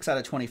 6 out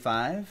of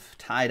 25.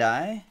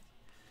 Tie-dye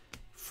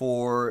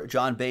for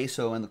John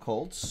Basso and the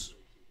Colts.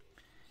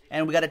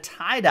 And we got a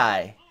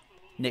tie-dye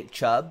Nick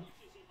Chubb.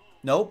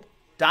 Nope.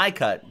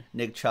 Die-cut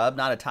Nick Chubb,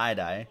 not a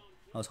tie-dye.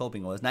 I was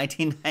hoping it was.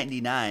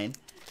 1999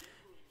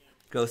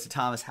 goes to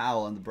Thomas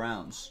Howell and the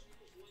Browns.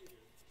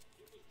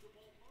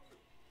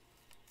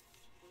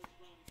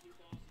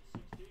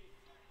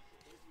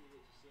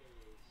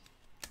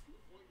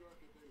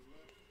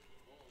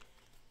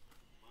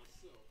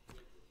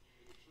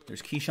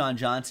 There's Keyshawn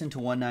Johnson to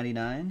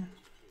 199.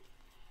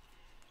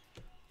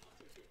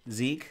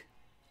 Zeke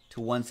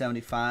to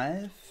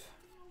 175.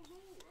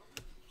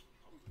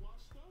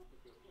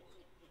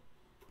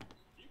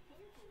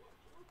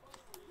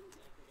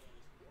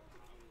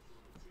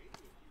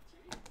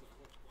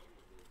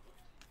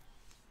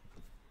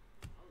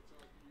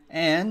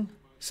 And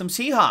some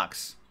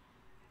Seahawks.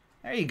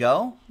 There you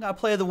go. Got to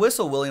play the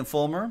whistle, William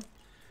Fulmer.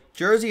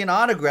 Jersey and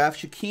autograph,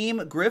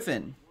 Shaquem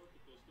Griffin.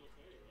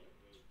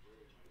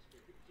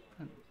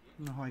 I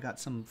don't know how I got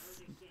some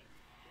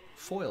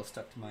foil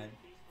stuck to my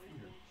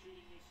finger.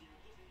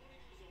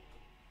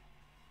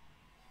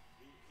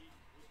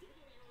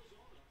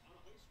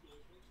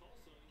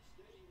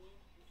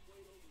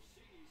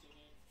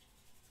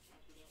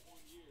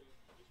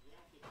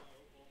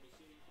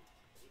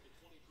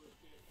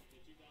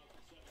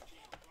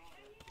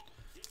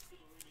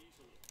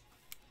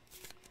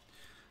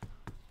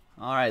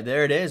 All right,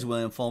 there it is,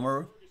 William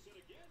Fulmer.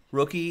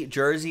 Rookie,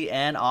 jersey,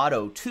 and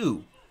auto.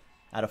 2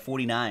 out of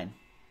 49.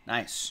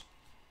 Nice.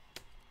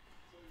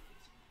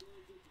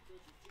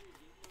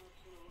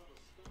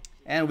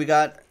 And we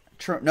got,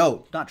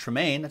 no, not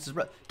Tremaine. That's his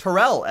brother.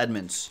 Terrell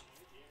Edmonds.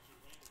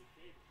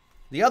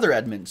 The other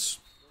Edmonds.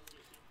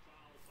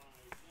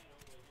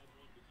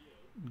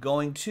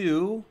 Going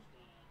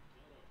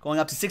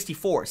up to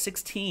 64.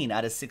 16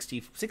 out of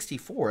 60.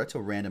 64, that's a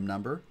random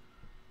number.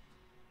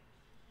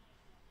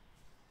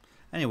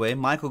 Anyway,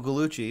 Michael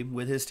Gallucci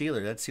with his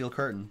Steeler. That's Seal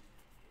Curtain.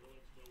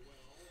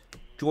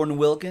 Jordan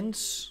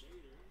Wilkins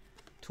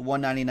to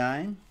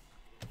 199.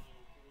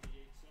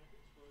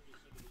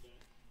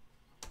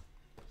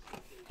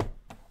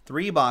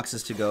 Three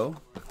boxes to go.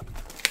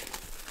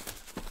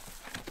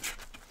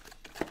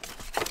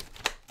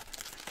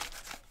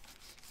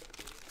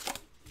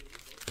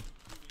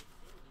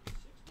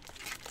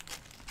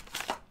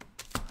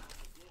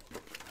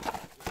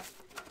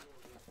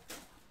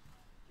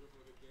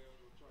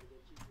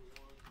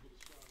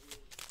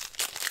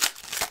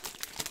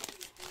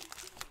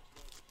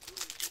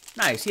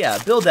 Nice, yeah.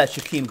 Build that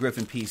Shaquem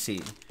Griffin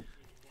PC.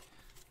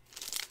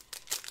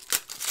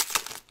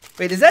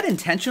 Wait, is that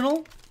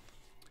intentional?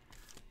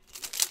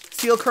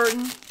 Steel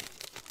curtain? I'm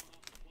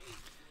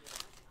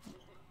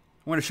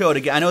going to show it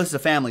again. I know this is a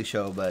family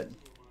show, but...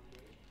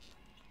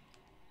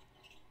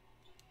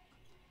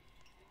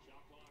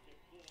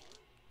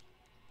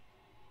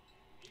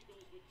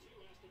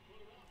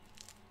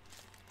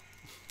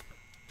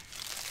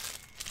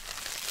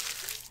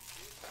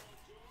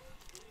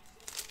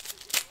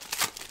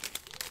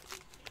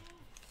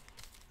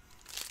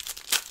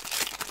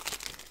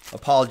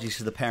 Apologies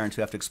to the parents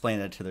who have to explain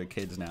that to their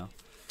kids now.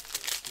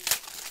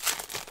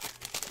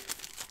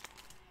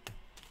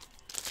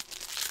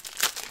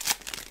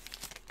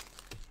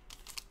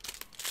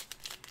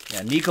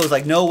 Yeah, Nico's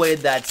like, no way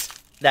that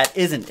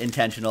isn't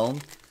intentional.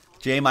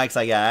 J Mike's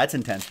like, yeah, that's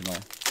intentional.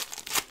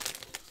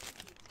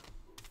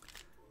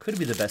 Could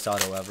be the best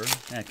auto ever.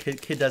 Yeah,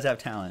 kid does have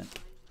talent.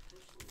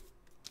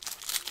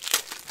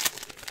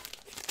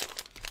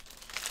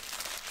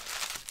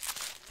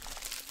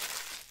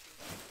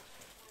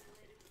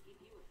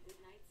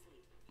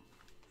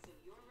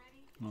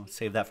 I'll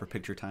save that for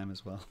picture time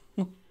as well.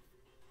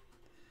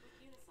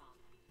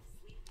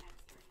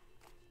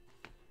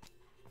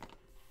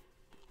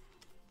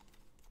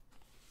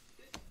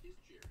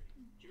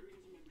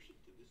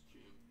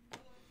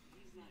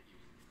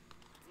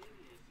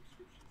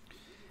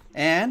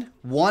 And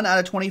 1 out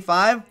of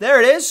 25. There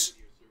it is.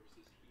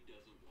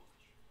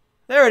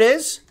 There it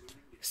is.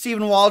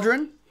 Stephen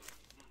Waldron.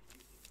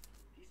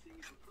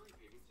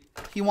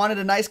 He wanted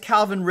a nice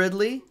Calvin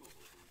Ridley.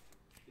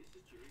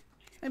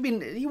 I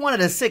mean, he wanted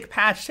a sick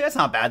patch. That's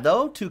not bad,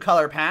 though.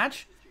 2-color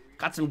patch.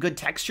 Got some good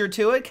texture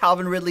to it.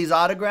 Calvin Ridley's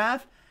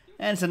autograph.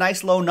 And it's a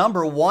nice low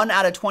number. 1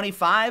 out of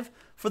 25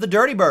 for the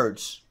Dirty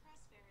Birds.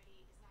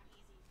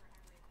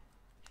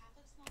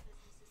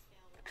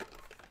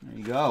 There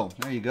you go.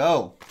 There you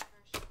go.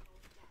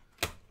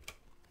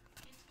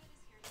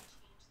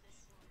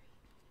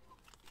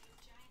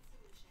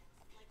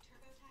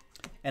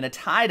 And a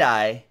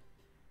tie-dye,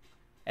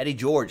 Eddie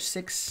George,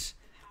 6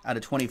 out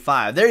of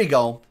 25. There you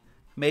go.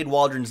 Made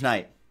Waldron's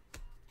night.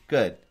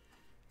 Good.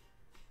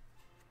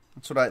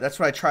 That's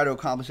what I try to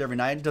accomplish every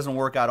night. It doesn't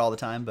work out all the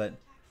time, but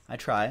I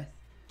try.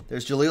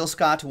 There's Jaleel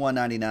Scott to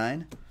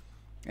 199.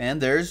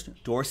 And there's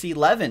Dorsey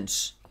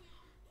Levens.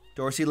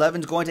 Dorsey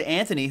Levens going to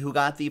Anthony, who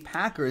got the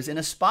Packers in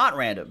a spot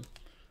random.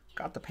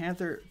 Got the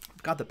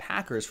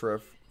Packers for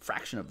a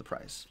fraction of the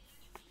price.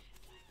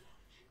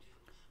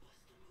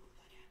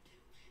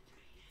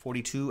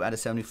 42 out of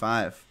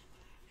 75.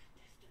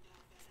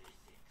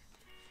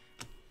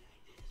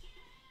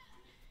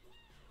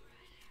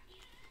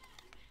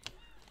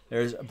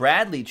 There's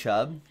Bradley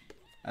Chubb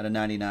out of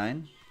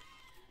 99.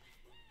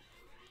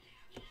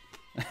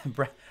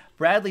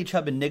 Bradley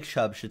Chubb and Nick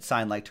Chubb should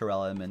sign like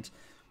Terrell Edmonds.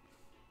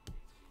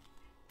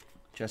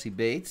 Jesse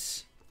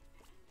Bates.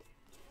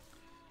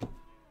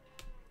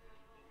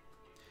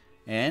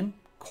 And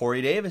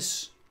Corey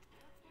Davis.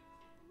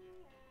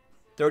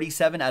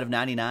 37 out of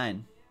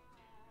 99.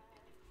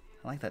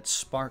 I like that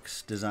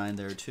Sparks design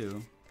there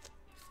too.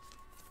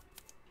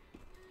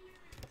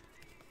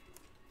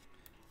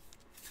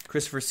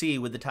 Christopher C.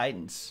 with the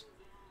Titans.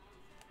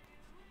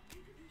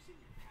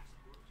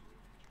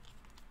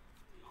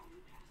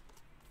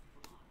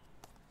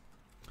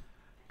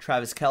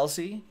 Travis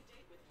Kelce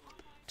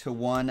to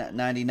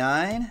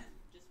 199.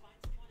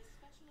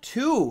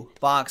 2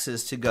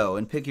 boxes to go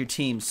and pick your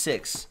team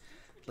 6,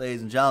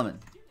 ladies and gentlemen.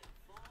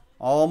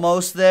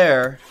 Almost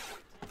there.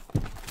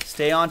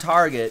 Stay on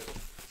target.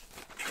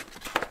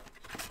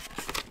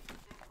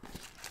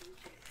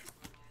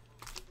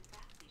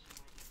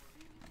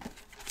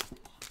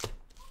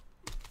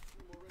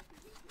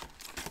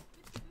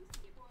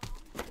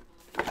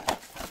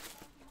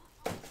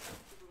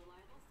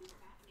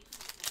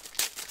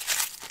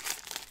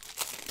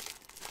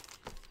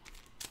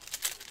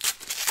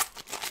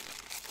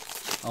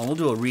 Oh, we'll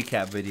do a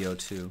recap video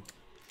too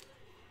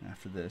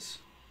after this.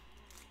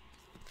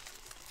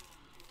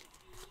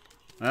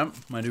 Yep, I'm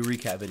gonna do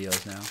recap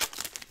videos now.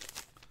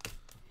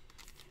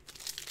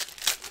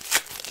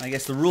 I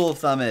guess the rule of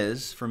thumb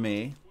is, for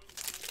me,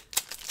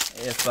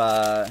 if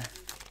the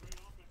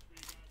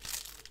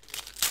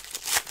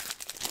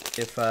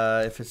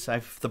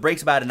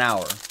break's about an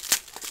hour,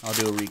 I'll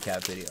do a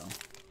recap video.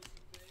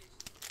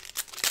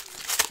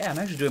 Yeah, I'm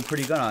actually doing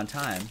pretty good on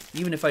time.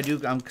 Even if I do,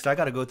 because I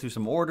got to go through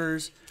some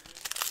orders.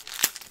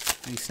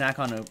 Maybe snack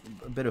on a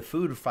bit of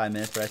food for 5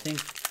 minutes, but I think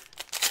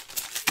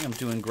I'm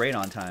doing great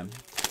on time.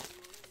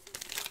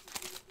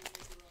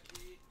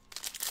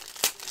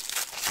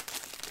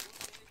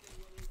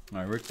 All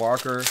right, Rick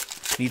Barker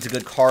needs a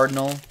good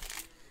Cardinal.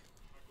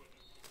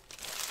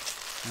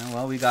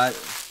 Well, we got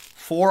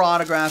 4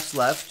 autographs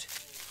left.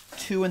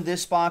 2 in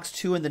this box,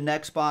 2 in the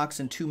next box,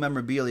 and 2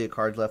 memorabilia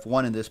cards left.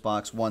 1 in this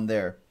box, 1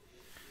 there.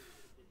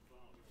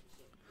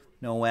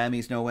 No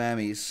whammies, no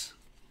whammies.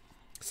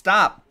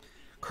 Stop.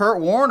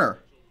 Kurt Warner,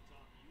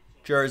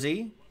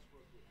 jersey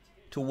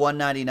to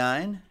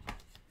 199.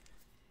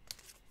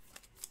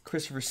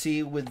 Christopher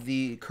C. with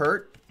the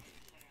Kurt.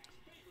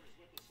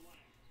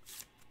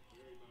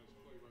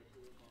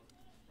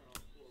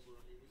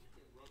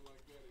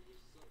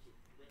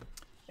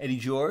 Eddie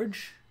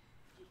George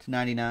to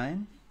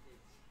 99.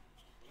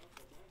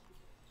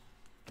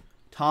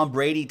 Tom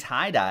Brady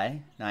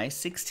tie-dye, nice,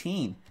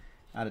 16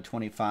 out of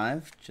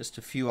 25. Just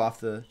 4 off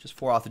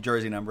the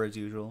jersey number as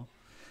usual.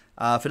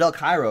 Fidel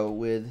Cairo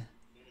with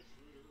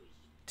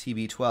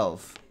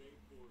TB12.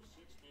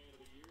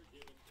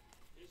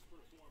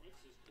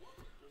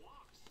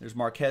 There's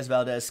Marquez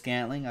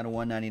Valdez-Scantling out of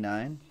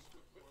 199.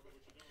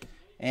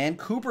 And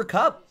Cooper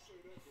Kupp.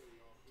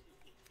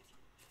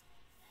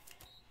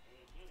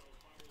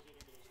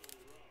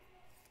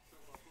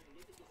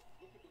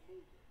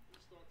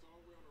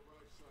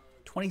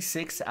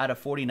 $26 out of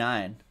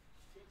 49.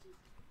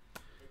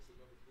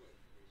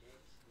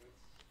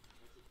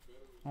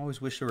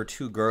 Always wish there were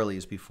 2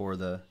 girlies before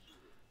the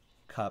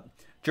cup.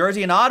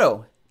 Jersey and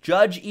auto.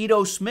 Judge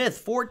Ito Smith,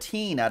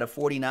 14 out of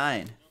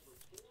 49.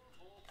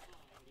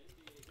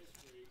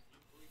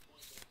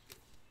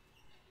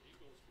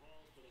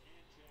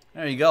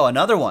 There you go.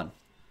 Another one.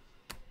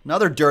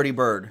 Another dirty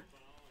bird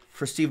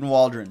for Stephen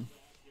Waldron.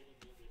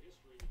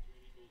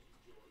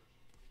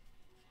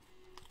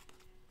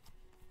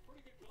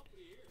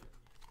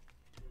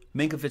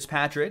 Minka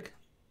Fitzpatrick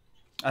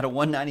out of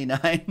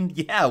 199.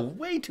 Yeah,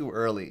 way too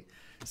early.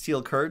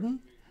 Steel Curtain.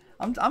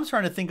 I'm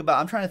trying to think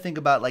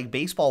about like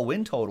baseball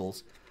win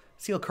totals.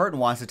 Steel Curtain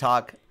wants to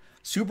talk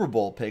Super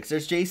Bowl picks.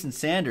 There's Jason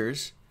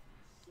Sanders.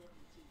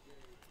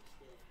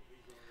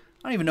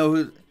 I don't even know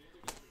who.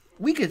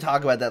 We could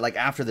talk about that like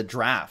after the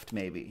draft,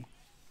 maybe.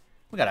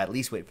 We gotta at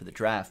least wait for the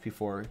draft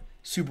before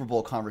Super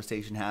Bowl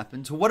conversation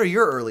happens. What are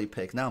your early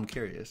picks? Now I'm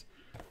curious.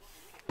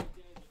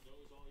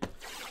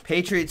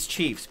 Patriots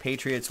Chiefs.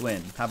 Patriots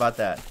win. How about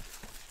that?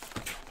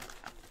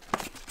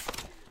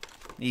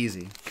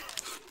 Easy.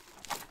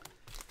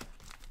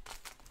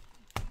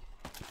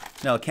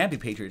 No, it can't be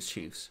Patriots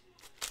Chiefs.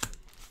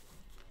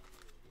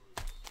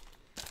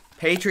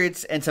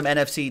 Patriots and some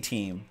NFC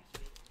team.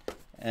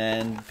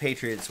 And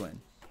Patriots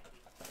win.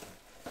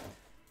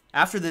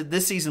 After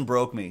this season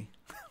broke me.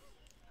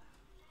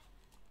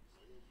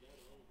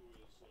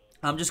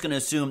 I'm just going to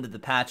assume that the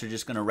Pats are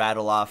just going to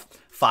rattle off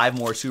 5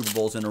 more Super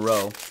Bowls in a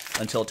row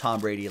until Tom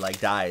Brady,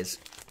 like, dies.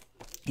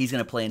 He's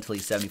going to play until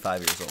he's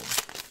 75 years old.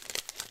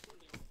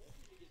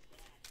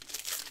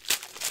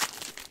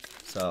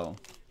 So,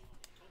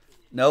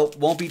 nope,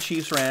 won't be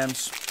Chiefs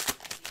Rams.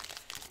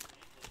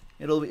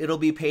 It'll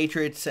be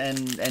Patriots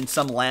and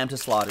some lamb to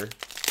slaughter.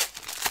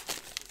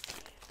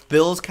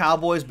 Bills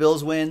Cowboys,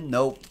 Bills win.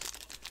 Nope.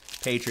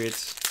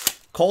 Patriots.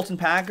 Colts and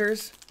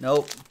Packers?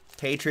 Nope.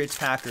 Patriots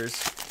Packers.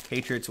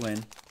 Patriots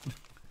win.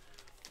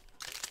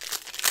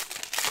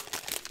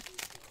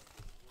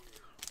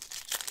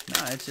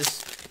 No, it's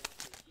just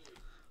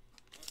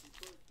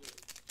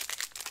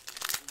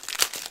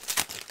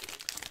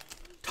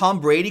Tom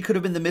Brady could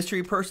have been the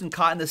mystery person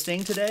caught in the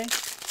sting today.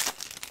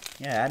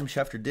 Yeah, Adam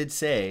Schefter did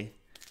say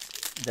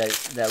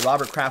that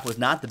Robert Kraft was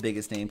not the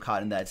biggest name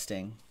caught in that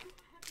sting.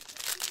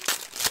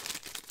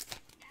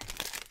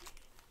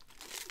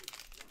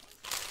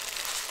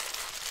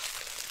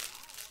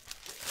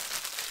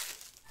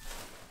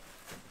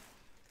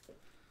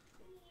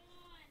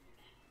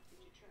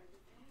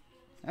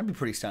 That'd be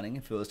pretty stunning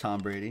if it was Tom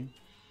Brady.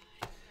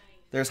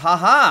 There's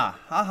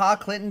ha-ha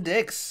Clinton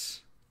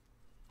Dix.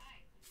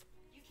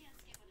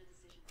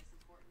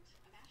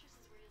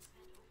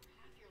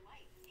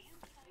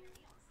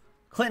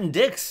 Clinton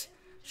Dix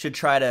should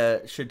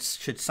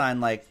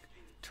sign like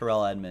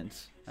Terrell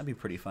Edmonds. That'd be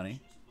pretty funny.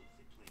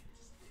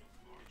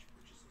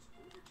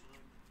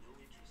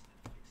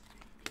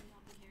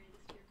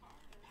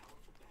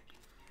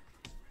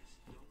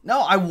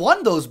 No, I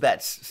won those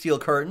bets, Steel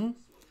Curtain.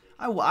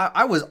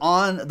 I was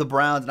on the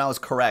Browns and I was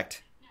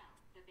correct.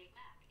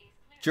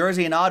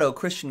 Jersey and auto,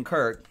 Christian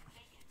Kirk.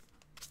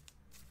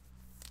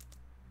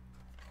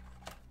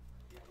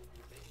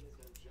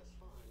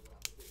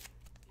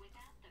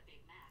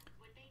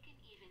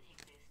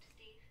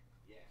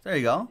 There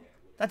you go.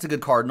 That's a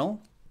good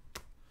Cardinal.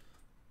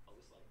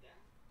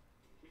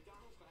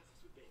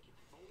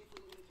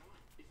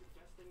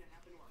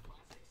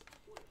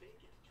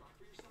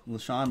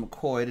 LaShawn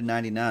McCoy to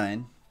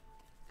 99.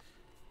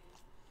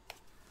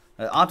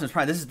 Optimus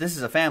Prime. This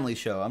is a family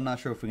show. I'm not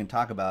sure if we can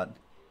talk about.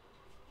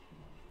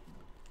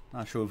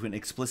 Not sure if we can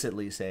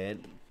explicitly say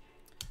it.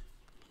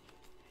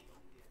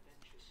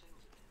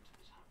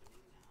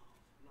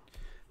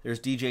 There's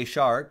DJ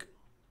Shark.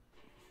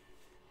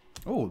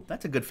 Oh,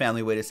 that's a good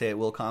family way to say it,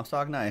 Will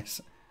Comstock. Nice.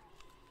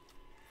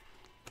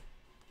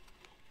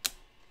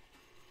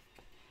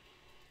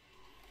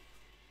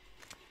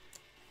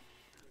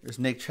 There's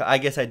Nick. I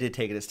guess I did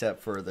take it a step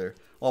further.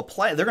 Well,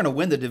 they're going to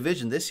win the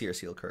division this year,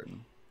 Steel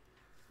Curtain.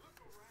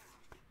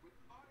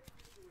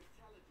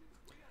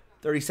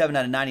 37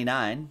 out of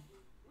 99.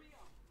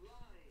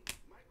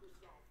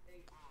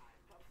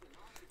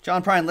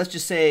 John Prine, let's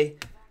just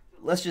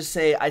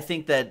say I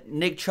think that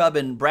Nick Chubb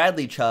and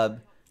Bradley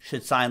Chubb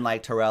should sign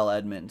like Terrell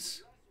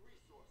Edmonds.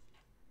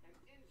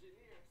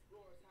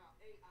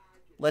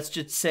 Let's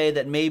just say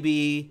that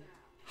maybe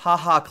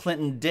Ha-Ha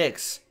Clinton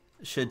Dix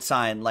should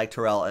sign like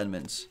Terrell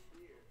Edmonds.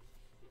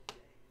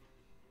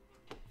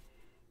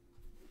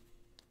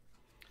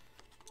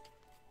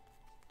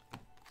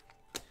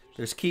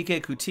 There's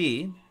Kike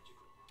Kuti,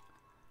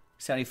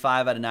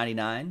 75 out of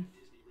 99,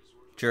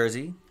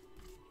 jersey.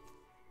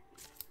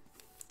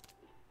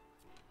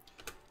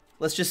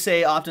 Let's just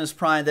say Optimus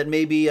Prime that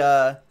maybe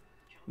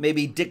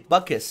Dick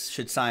Butkus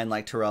should sign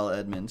like Terrell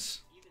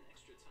Edmonds.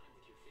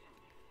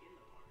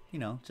 You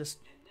know, just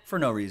for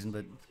no reason,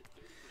 but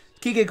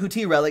Kike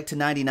Kuti relic to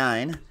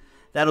 99.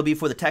 That'll be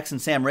for the Texan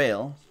Sam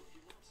Rail.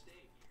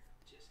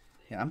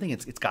 Yeah, I'm thinking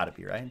it's got to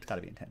be, right? It's got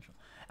to be intentional.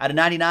 Out of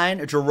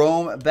 99,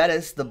 Jerome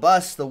Bettis,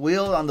 the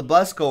wheel on the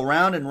bus go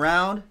round and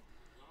round.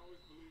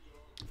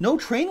 No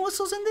train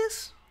whistles in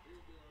this?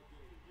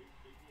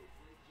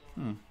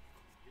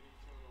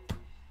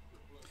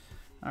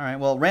 All right,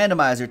 well,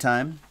 randomizer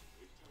time.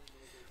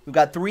 We've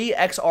got 3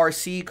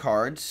 XRC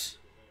cards.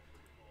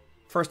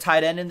 First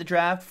tight end in the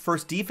draft.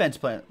 First defense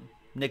player,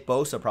 Nick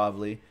Bosa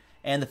probably.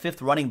 And the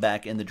 5th running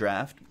back in the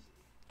draft.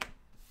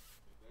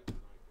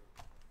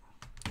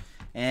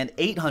 And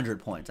 800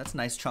 points. That's a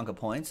nice chunk of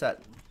points. That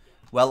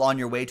well on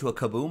your way to a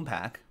Kaboom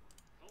pack.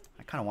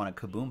 I kind of want a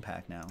Kaboom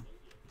pack now.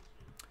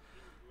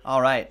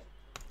 All right.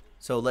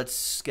 So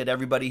let's get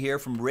everybody here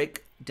from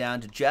Rick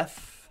down to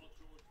Jeff.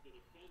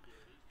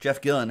 Jeff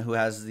Gillen, who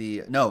has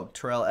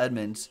Terrell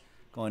Edmonds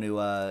going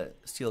to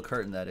Steel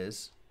Curtain, that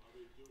is.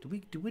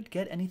 Did we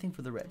get anything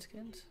for the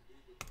Redskins?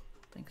 I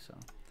think so.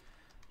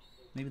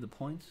 Maybe the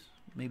points.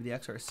 Maybe the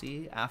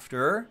XRC.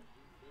 After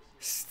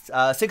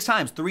 6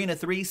 times. 3 and a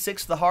 3.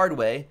 6 the hard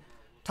way.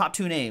 Top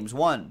 2 names.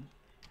 1,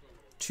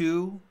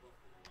 2,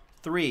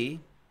 3,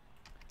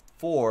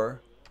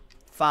 4,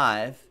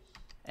 5,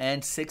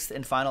 and 6th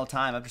and final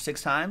time. After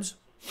 6 times.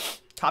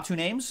 Top 2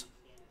 names.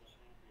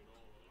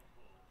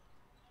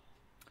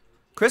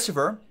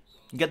 Christopher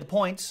You get the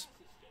points.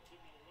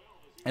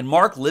 And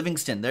Mark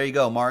Livingston. There you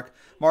go, Mark.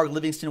 Mark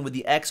Livingston with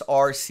the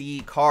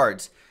XRC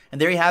cards. And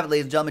there you have it,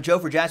 ladies and gentlemen. Joe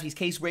for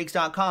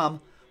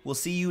JaspysCaseBreaks.com. We'll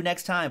see you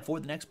next time for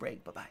the next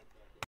break. Bye-bye.